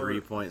like for,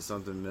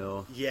 3-point-something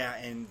mil. Yeah,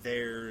 and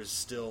there's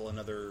still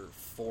another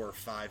 4 or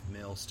 5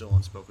 mil still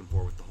unspoken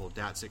for with the whole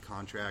Datsyuk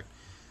contract.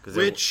 Because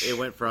Which it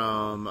went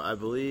from, I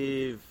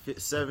believe,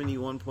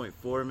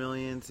 71.4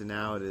 million to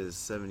now it is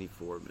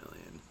 74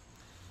 million.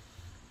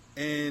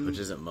 and Which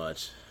isn't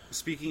much.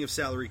 speaking of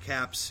salary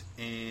caps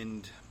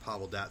and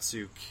Pavel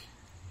Datsyuk,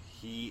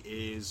 he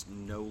is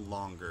no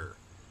longer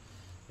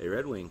A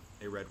Red Wing.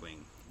 a Red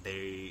Wing.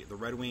 The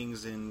Red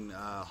Wings in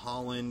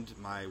Holland,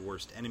 my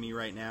worst enemy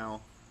right now,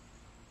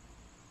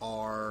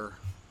 are...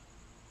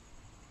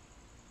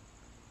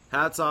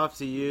 Hats off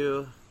to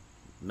you,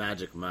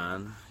 Magic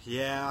Man,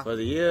 Yeah. for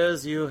the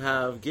years you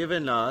have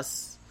given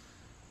us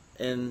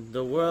in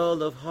the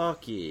world of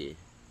hockey.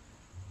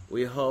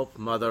 We hope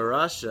Mother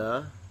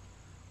Russia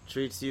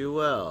treats you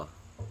well.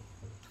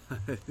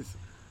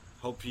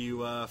 Hope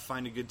you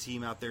find a good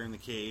team out there in the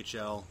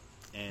KHL.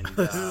 And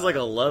This is like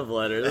a love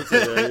letter. This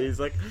is he's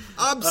like,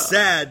 I'm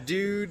sad,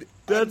 dude.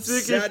 that's I'm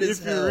it. sad as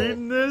If you're hell.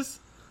 reading this,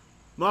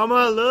 Mama,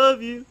 I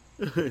love you.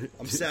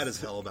 I'm sad as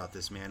hell about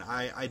this, man.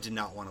 I did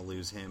not want to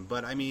lose him,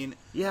 but I mean,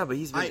 Yeah, but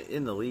he's been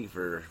in the league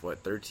for,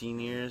 13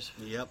 years?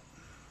 yep.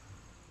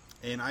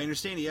 And I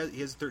understand he has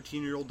a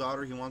 13-year-old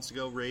daughter he wants to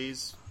go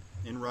raise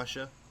in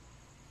Russia.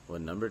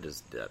 What number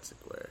does Datsyuk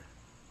wear?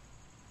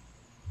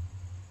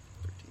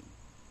 13.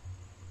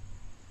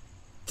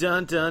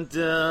 Dun, dun,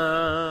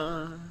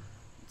 dun.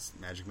 It's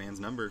Magic Man's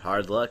number,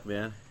 Hard luck,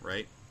 man.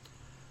 right?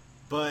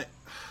 But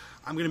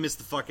I'm going to miss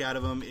the fuck out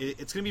of him.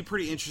 It's going to be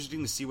pretty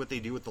interesting to see what they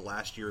do with the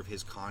last year of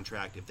his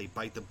contract. If they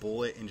bite the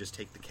bullet and just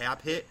take the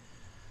cap hit,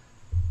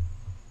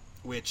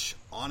 which,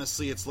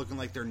 honestly, it's looking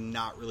like they're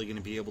not really going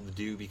to be able to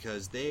do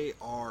because they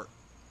are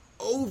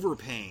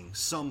overpaying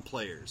some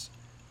players.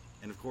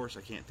 And, of course,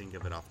 I can't think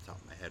of it off the top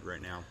of my head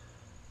right now.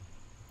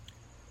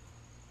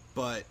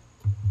 But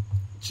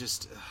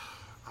just,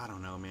 I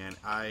don't know, man.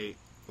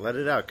 Let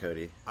it out,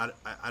 Cody. I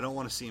don't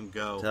want to see him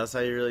go. Tell us how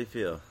you really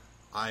feel.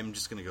 I'm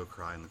just going to go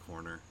cry in the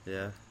corner.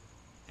 Yeah.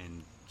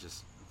 And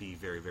just be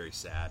very, very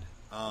sad.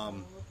 All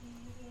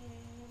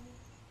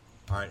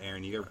right,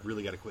 Aaron, you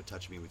really got to quit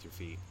touching me with your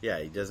feet. Yeah,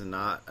 he does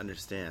not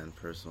understand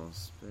personal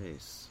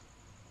space.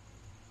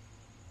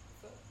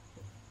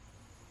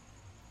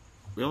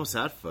 We almost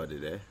had fun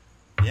today.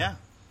 Yeah.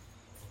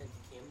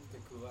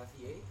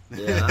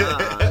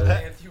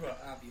 Yeah. And you are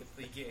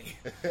obviously gay.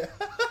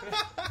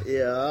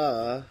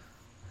 Yeah.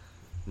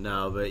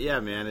 No, but yeah,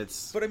 man,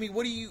 it's. But I mean,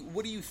 what do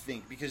you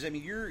think? Because I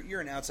mean,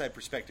 you're an outside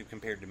perspective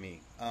compared to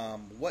me.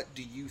 What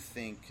do you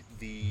think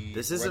the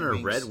This isn't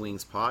a Red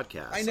Wings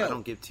podcast. I know. I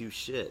don't give two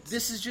shits.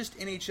 This is just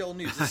NHL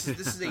news. This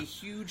is a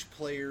huge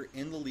player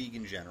in the league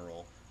in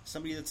general.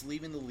 Somebody that's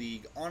leaving the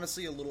league,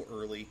 honestly, a little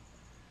early.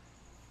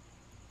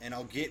 And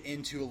I'll get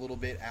into a little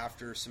bit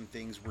after some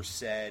things were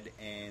said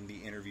and the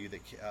interview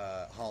that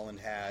Holland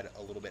had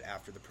a little bit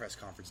after the press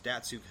conference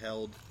Datsuk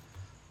held.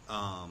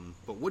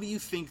 But what do you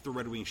think the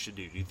Red Wings should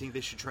do? Do you think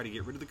they should try to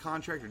get rid of the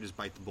contract or just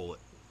bite the bullet?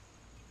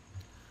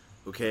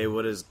 Okay,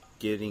 what is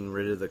getting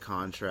rid of the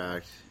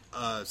contract?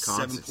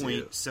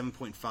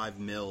 7.5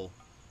 mil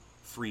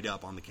freed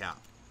up on the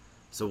cap.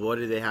 So what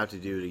do they have to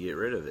do to get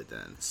rid of it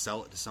then?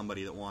 Sell it to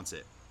somebody that wants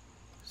it.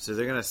 So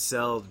they're going to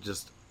sell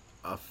just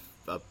a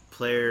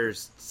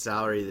player's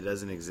salary that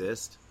doesn't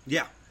exist?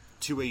 Yeah,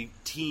 to a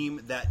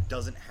team that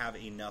doesn't have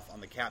enough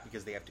on the cap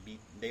because they have to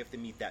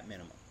meet that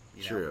minimum.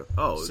 You know? True.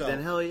 Oh, so,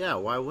 then hell yeah,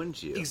 why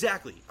wouldn't you?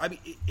 Exactly. I mean,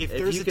 if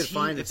there's a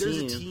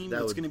team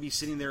that's going to be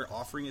sitting there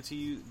offering it to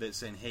you that's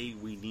saying, "Hey,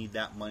 we need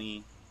that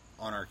money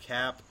on our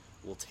cap,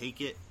 we'll take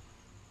it,"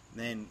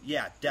 then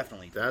yeah,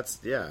 definitely.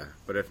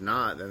 But if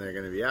not, then they're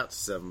going to be out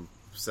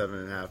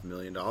 $7.5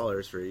 million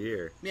for a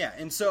year. Yeah,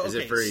 and so is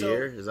it for a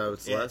year? Is that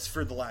what's left? It's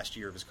for the last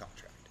year of his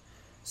contract.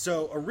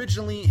 So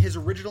originally, his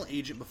original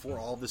agent before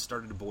all of this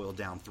started to boil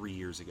down 3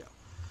 years ago,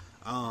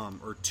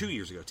 or 2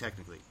 years ago,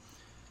 technically.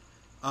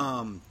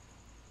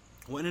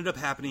 What ended up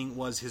happening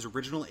was his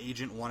original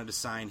agent wanted to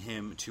sign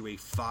him to a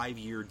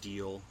 5-year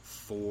deal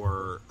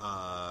for,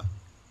 I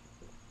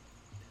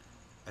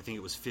think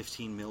it was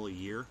 $15 million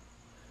a year.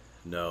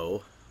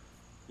 No.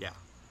 Yeah.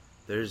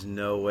 There's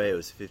no way it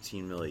was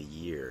 $15 million a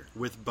year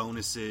with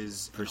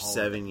bonuses for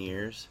 7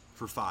 years.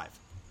 For 5.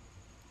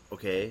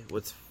 Okay,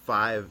 what's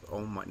 5? Oh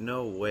my,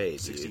 no way,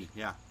 60, dude.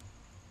 yeah.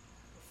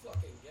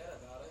 Fucking get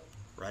about it.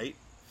 Right?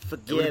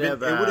 Forget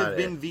about it. It would have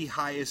been the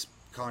highest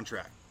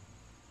contract.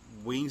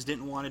 Wings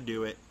didn't want to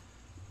do it.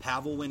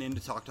 Pavel went in to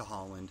talk to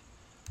Holland.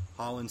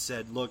 Holland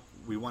said, "Look,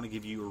 we want to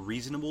give you a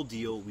reasonable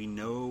deal. We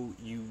know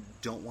you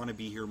don't want to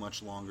be here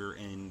much longer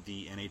in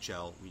the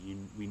NHL.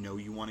 We know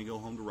you want to go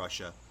home to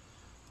Russia.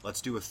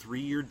 Let's do a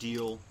 3-year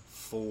deal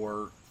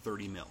for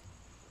 $30 million.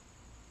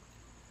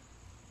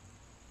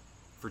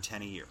 For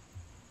 10 a year.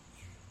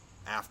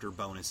 After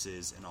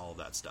bonuses and all of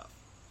that stuff.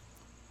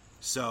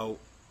 So,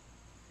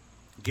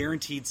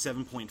 guaranteed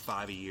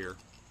 7.5 a year.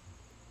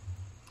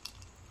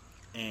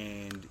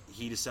 And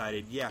he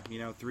decided, yeah,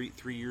 3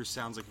 years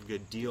sounds like a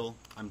good deal.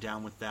 I'm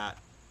down with that.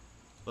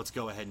 Let's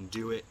go ahead and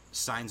do it.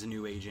 Signs a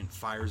new agent,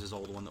 fires his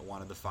old one that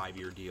wanted the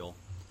 5-year deal.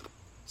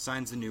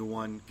 Signs the new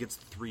one, gets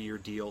the 3-year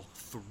deal.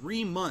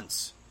 3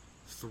 months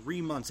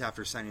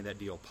after signing that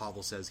deal,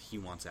 Pavel says he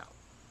wants out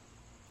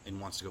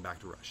and wants to go back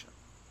to Russia.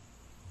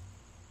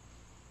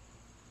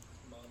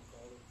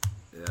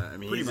 Yeah, I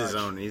mean, he's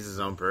his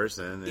own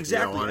person. If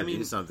exactly. you don't want to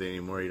do something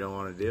anymore, you don't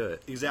want to do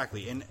it.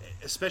 Exactly, and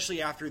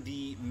especially after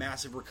the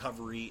massive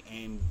recovery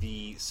and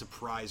the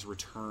surprise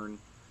return,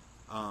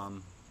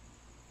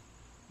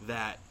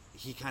 that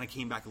he kind of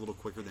came back a little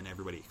quicker than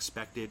everybody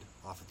expected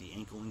off of the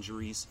ankle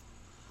injuries.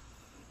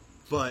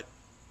 But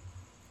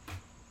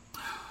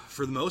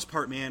for the most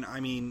part, man,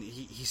 I mean,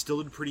 he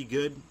still did pretty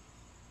good.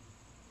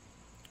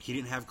 He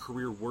didn't have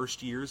career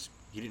worst years.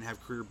 He didn't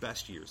have career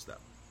best years, though,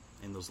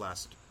 in those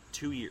last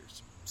 2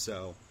 years.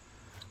 So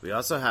we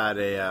also had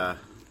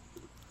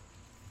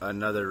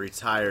another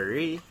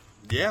retiree.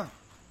 Yeah.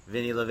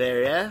 Vinny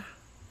Leverrier.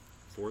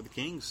 For the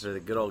Kings. For the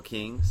good old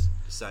Kings.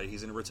 Decided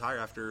he's going to retire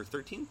after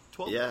 13,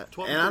 12? Yeah.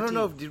 12 and 13. I don't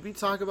know, did we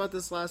talk about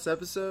this last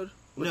episode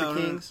with the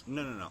Kings?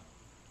 No.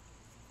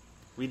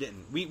 We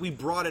didn't. We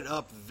brought it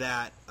up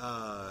that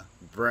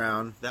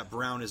Brown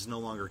is no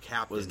longer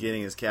captain. Was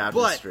getting his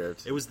captain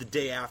stripped. It was the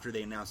day after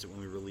they announced it when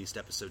we released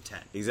episode 10.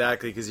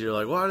 Exactly, because you're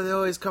like, why do they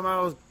always come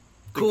out with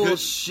cool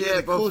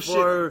shit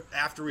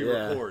after we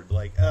record?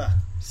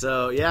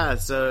 So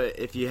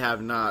if you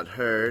have not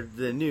heard,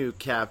 the new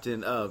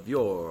captain of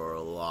your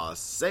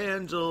Los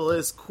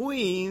Angeles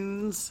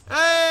Queens,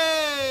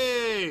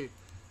 hey,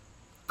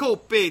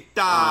 Kopitar.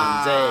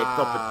 Andre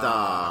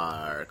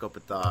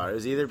Kopitar. It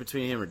was either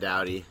between him or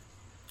Doughty.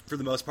 For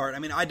the most part, I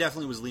mean, I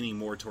definitely was leaning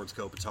more towards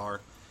Kopitar.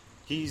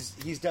 He's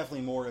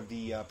definitely more of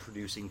the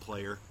producing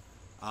player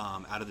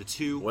out of the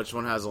two. Which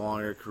one has a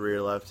longer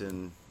career left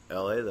in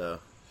LA though?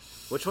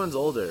 Which one's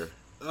older?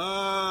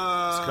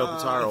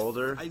 Kopitar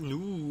older?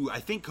 I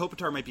think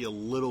Kopitar might be a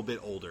little bit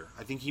older.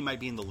 I think he might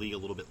be in the league a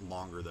little bit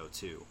longer, though,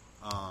 too.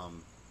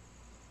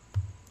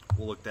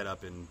 We'll look that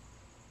up and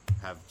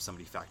have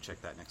somebody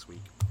fact-check that next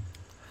week.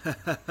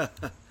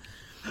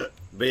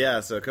 But yeah,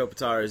 so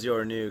Kopitar is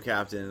your new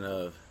captain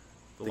of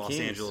The Los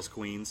Kings. Angeles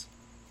Queens.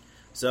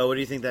 So what do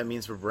you think that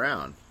means for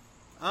Brown?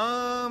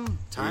 Time's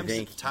a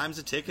You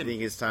ticking.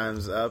 think his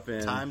time's up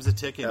in Time's a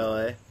ticking.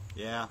 LA?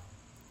 Yeah.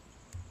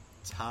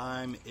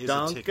 Time is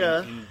Donka.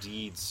 a ticking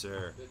indeed,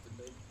 sir.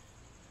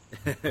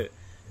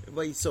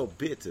 Why you so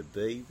bitter,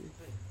 baby?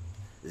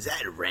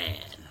 Zataran.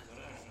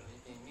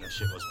 That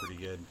shit was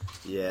pretty good.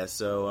 Yeah,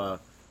 so,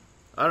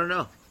 I don't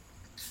know.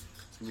 It's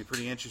going to be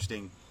pretty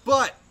interesting.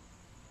 But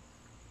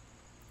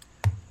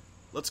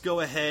let's go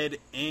ahead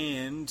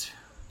and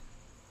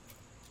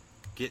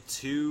get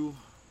to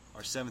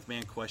our seventh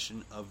man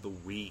question of the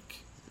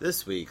week.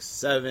 This week's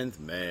seventh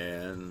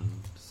man.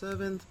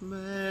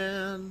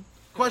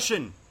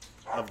 Question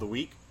of the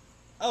week.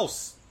 Oh,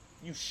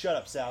 you shut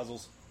up,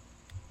 Sazzles.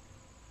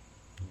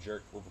 You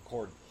jerk, we're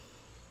recording.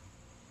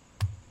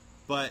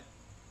 But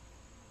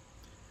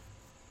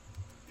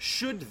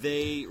should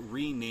they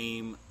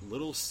rename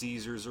Little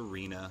Caesars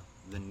Arena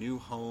the new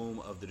home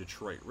of the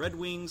Detroit Red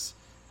Wings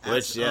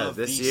as of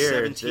this the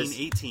year,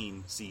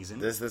 17-18 season?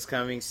 This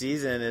coming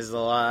season is the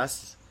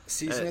last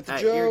Season at the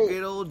your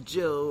good old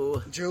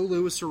Joe. Joe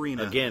Louis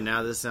Arena. Again,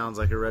 now this sounds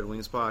like a Red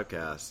Wings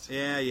podcast.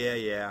 Yeah.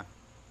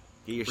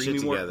 Get your Bring shit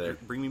me more, together.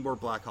 bring me more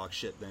Blackhawk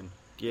shit then.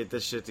 Get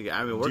this shit together.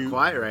 I mean, we're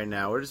quiet right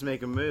now. We're just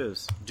making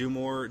moves. Do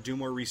more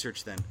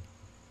research then.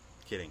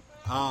 Kidding.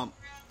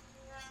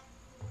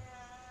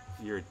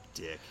 You're a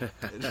dick.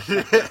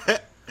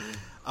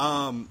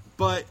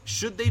 But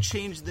should they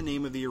change the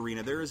name of the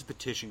arena? There is a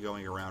petition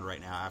going around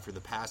right now after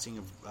the passing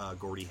of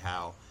Gordie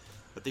Howe.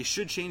 But they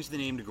should change the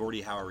name to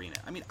Gordie Howe Arena.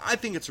 I mean, I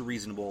think it's a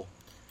reasonable.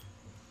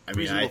 I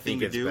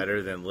think it's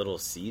better than Little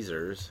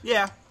Caesars.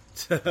 Yeah.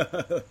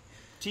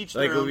 Teach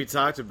Like their what own. we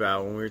talked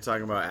about when we were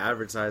talking about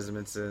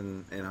advertisements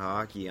in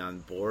hockey on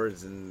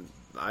boards and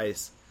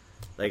ice.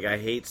 Like, I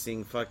hate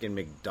seeing fucking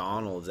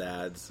McDonald's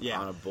ads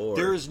on a board.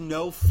 There is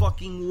no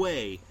fucking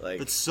way Like-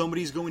 that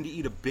somebody's going to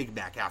eat a Big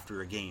Mac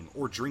after a game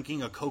or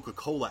drinking a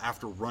Coca-Cola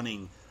after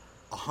running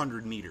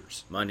 100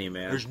 meters. Money,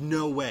 man. There's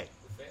no way.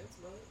 The fans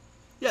might.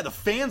 Yeah, the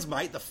fans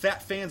might. The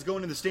fat fans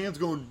going in the stands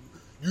going,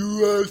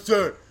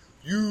 USA!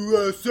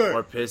 USA!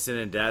 Or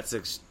pissing and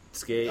dad's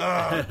skate.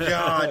 Oh,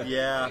 God,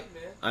 yeah. Right,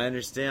 man. I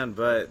understand,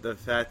 but the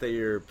fact that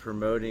you're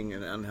promoting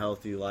an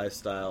unhealthy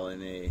lifestyle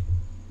I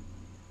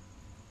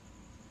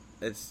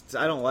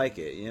don't like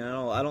it. You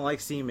know, I don't like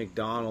seeing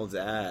McDonald's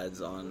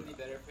ads on Would it be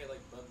better if we had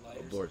like Bud Light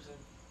or boards. something?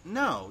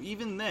 No,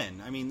 even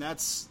then.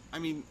 That's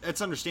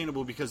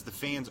understandable because the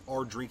fans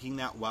are drinking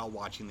that while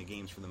watching the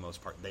games for the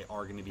most part. They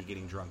are going to be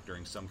getting drunk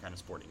during some kind of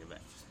sporting event.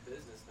 Just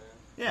business, man.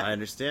 Yeah. I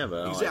understand,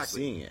 but I don't like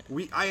seeing it.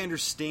 I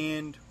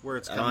understand where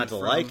it's I coming don't have to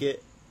from. like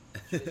it.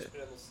 Should they just put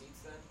it on the seats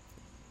then?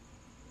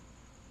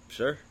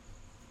 Sure.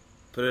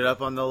 Put it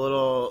up on the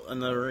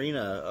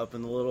arena, up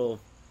in the little.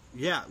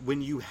 Yeah,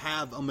 when you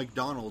have a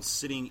McDonald's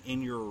sitting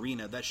in your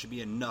arena, that should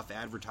be enough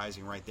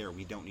advertising right there.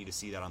 We don't need to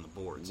see that on the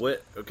boards.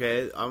 What?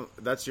 Okay,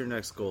 that's your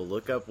next goal.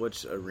 Look up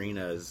which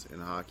arenas in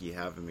hockey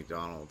have a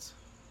McDonald's.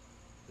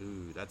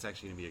 Ooh, that's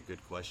actually going to be a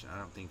good question. I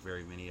don't think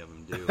very many of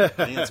them do. I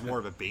think it's more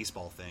of a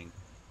baseball thing.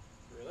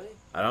 Really?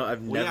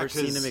 I've Well, yeah, never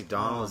seen a 'cause,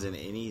 McDonald's in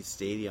any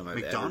stadium I've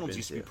ever McDonald's been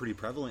used to be pretty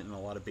prevalent in a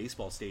lot of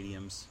baseball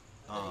stadiums.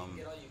 I thought you can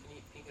get all you can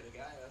eat Pico de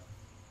Gallo.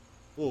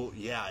 Well,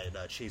 yeah,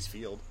 at Chase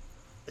Field.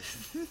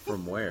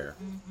 From where?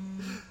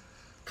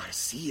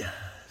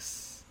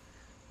 Garcias.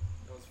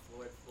 That was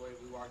Floyd.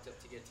 We walked up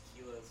to get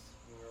tequilas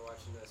when we were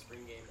watching the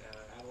spring game,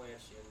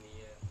 Avalanche and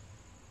the.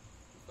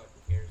 Who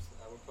fucking cares?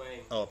 We're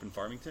playing. Oh, up in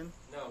Farmington?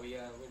 No, we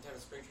went down to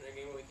spring training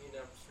game when we came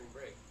down for spring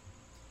break.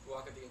 We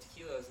walk up to get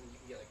tequilas and you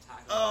can get like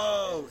tacos.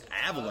 Oh, and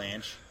tacos.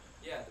 Avalanche.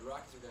 Yeah, the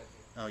Rockets are down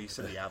here. Oh, you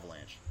said the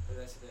Avalanche. Or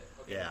did I say that?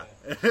 Okay,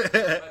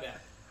 Yeah. My bad.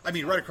 I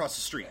mean, right across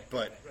the street,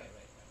 but... Right.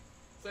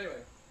 So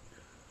anyway,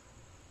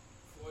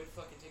 Floyd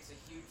fucking takes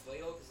a huge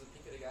ladle because the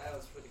Pico de Gallo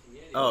is for the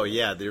community. Oh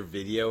yeah, their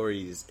video where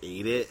he just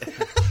ate it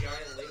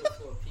Giant ladle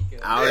full of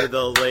Pico. out of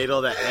the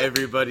ladle that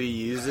everybody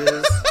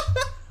uses.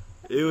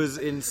 It was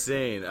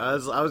insane. I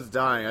was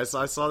dying. I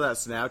saw that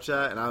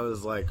Snapchat and I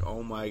was like,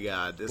 oh my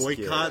god, this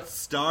Boycott A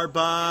Starbucks!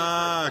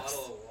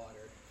 bottle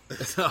of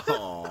water. kid.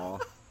 Aw.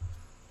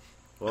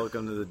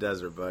 Welcome to the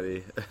desert,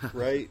 buddy.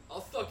 Right?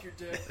 I'll suck your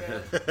dick,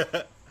 man.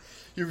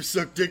 You ever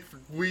suck dick for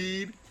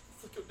weed?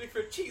 Suck your dick for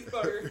a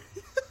cheeseburger.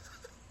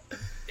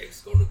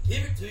 Dick's gonna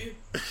give it to you.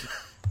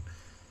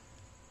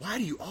 Why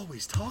do you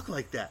always talk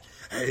like that?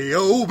 Hey,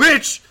 yo,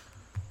 bitch!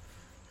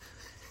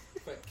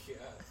 My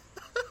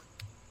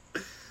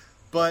God.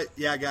 But,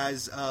 yeah,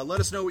 guys, let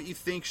us know what you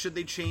think. Should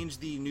they change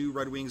the new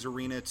Red Wings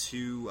arena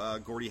to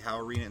Gordie Howe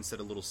Arena instead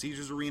of Little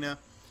Caesars Arena?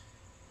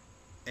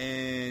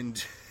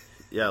 And...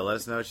 Yeah, let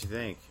us know what you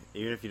think,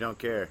 even if you don't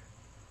care.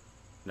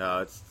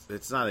 No,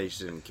 it's not that you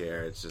shouldn't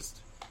care. It's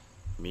just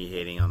Me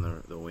hating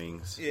on the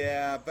Wings.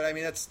 Yeah, but I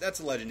mean that's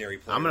a legendary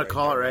player. I'm gonna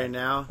call there, it right man.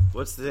 now.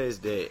 What's today's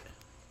date?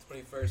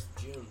 21st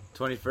June.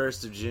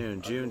 21st of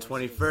June. June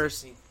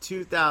 21st, 2016.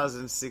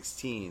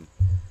 2016.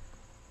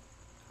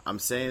 I'm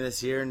saying this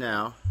here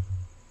now.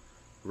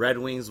 Red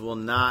Wings will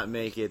not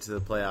make it to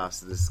the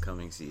playoffs this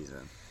coming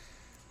season.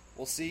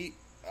 We'll see.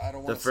 I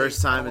don't The want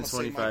first time in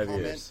 25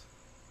 years.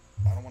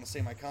 I don't want to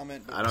say my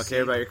comment. But I don't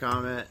care about your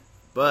comment,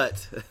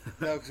 but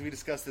No, because we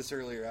discussed this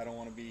earlier. I don't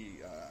want to be.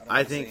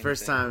 I think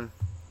first time,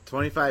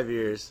 25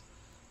 years,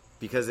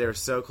 because they were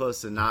so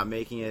close to not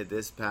making it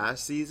this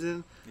past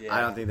season. Yeah.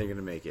 I don't think they're going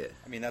to make it.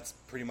 I mean, that's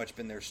pretty much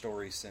been their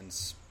story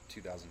since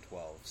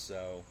 2012.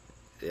 So,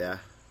 Yeah.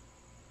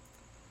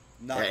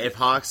 not Yeah, if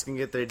Hawks can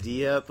get their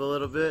D up a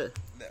little bit,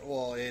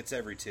 well, it's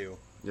every two.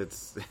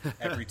 it's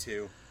Every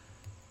two.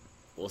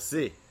 We'll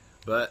see.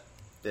 But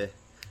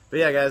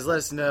yeah, guys, let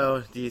us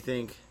know. Do you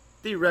think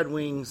the Red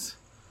Wings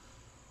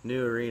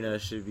new arena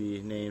should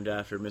be named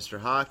after Mr.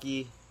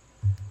 Hockey?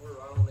 Or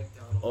Ronald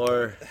McDonald.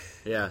 Or,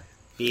 yeah,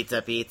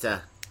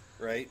 pizza.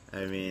 Right.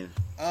 I mean,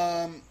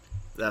 Um.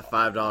 that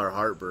 $5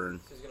 heartburn,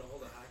 So he's going to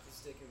hold a hockey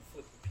stick and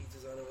flip the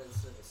pizzas on him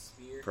instead of a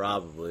spear.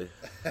 probably.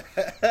 He's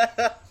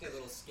got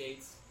little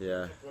skates.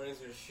 Yeah. Ronnie's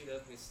going to shoot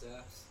up his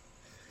staffs.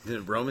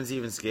 Did Romans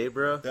even skate,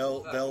 bro?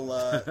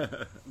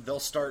 They'll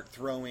start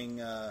throwing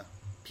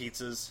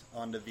pizzas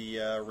onto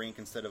the rink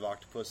instead of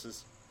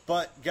octopuses.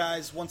 But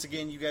guys, once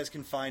again, you guys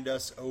can find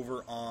us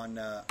over on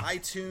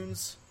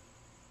iTunes,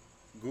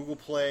 Google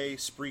Play,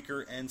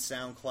 Spreaker, and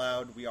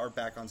SoundCloud. We are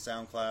back on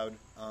SoundCloud.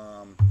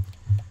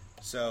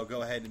 So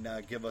go ahead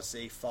and give us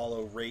a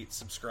follow, rate,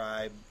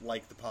 subscribe,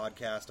 like the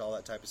podcast, all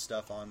that type of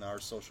stuff on our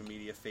social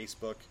media,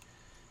 Facebook,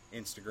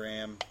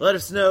 Instagram. Let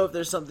us know if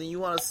there's something you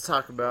want us to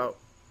talk about.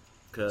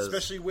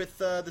 Especially with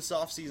this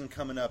off season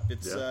coming up,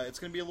 it's Yeah. it's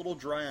going to be a little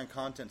dry on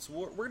content. So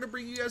we're going to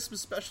bring you guys some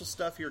special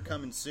stuff here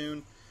coming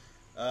soon.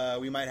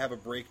 We might have a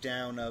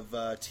breakdown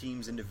of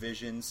teams and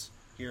divisions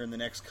here in the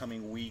next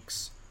coming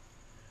weeks.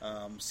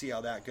 See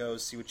how that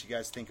goes. See what you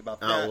guys think about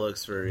that.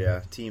 outlooks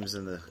for teams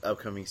in the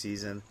upcoming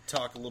season.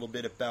 Talk a little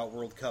bit about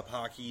World Cup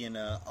hockey in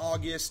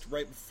August,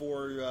 right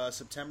before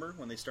September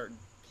when they start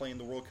playing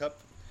the World Cup.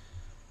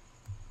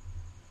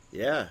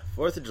 Yeah,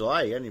 4th of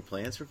July. You got any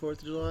plans for 4th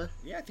of July?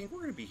 Yeah, I think we're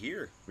going to be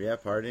here. Yeah,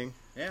 partying.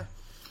 Yeah,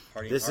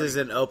 partying. This is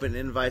an open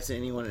invite to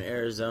anyone in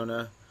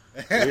Arizona.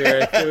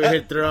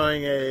 We're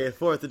throwing a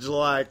 4th of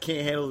July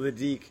Can't Handle the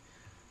Deke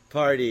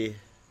party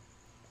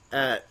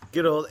at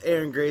good old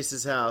Aaron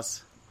Grace's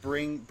house.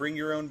 Bring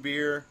your own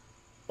beer.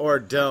 Or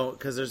don't,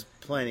 because there's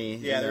plenty.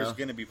 Yeah, you know? there's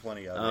going to be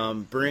plenty of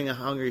it. Bring a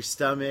hungry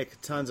stomach,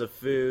 tons of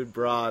food,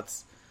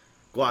 brats,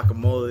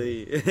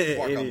 guacamole.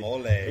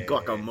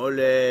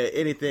 Guacamole,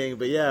 anything.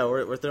 But yeah,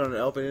 we're throwing an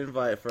open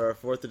invite for our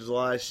 4th of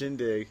July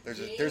shindig.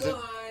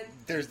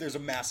 There's a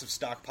massive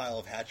stockpile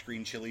of Hatch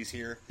Green chilies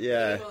here.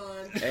 Yeah.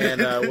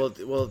 And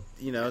we'll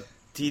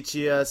teach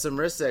you some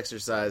wrist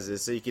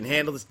exercises so you can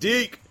handle this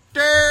Deke.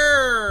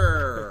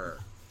 That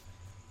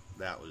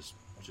was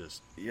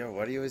just... Yo,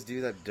 why do you always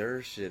do that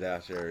shit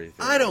after everything?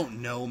 I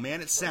don't know,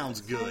 man. It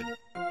sounds good.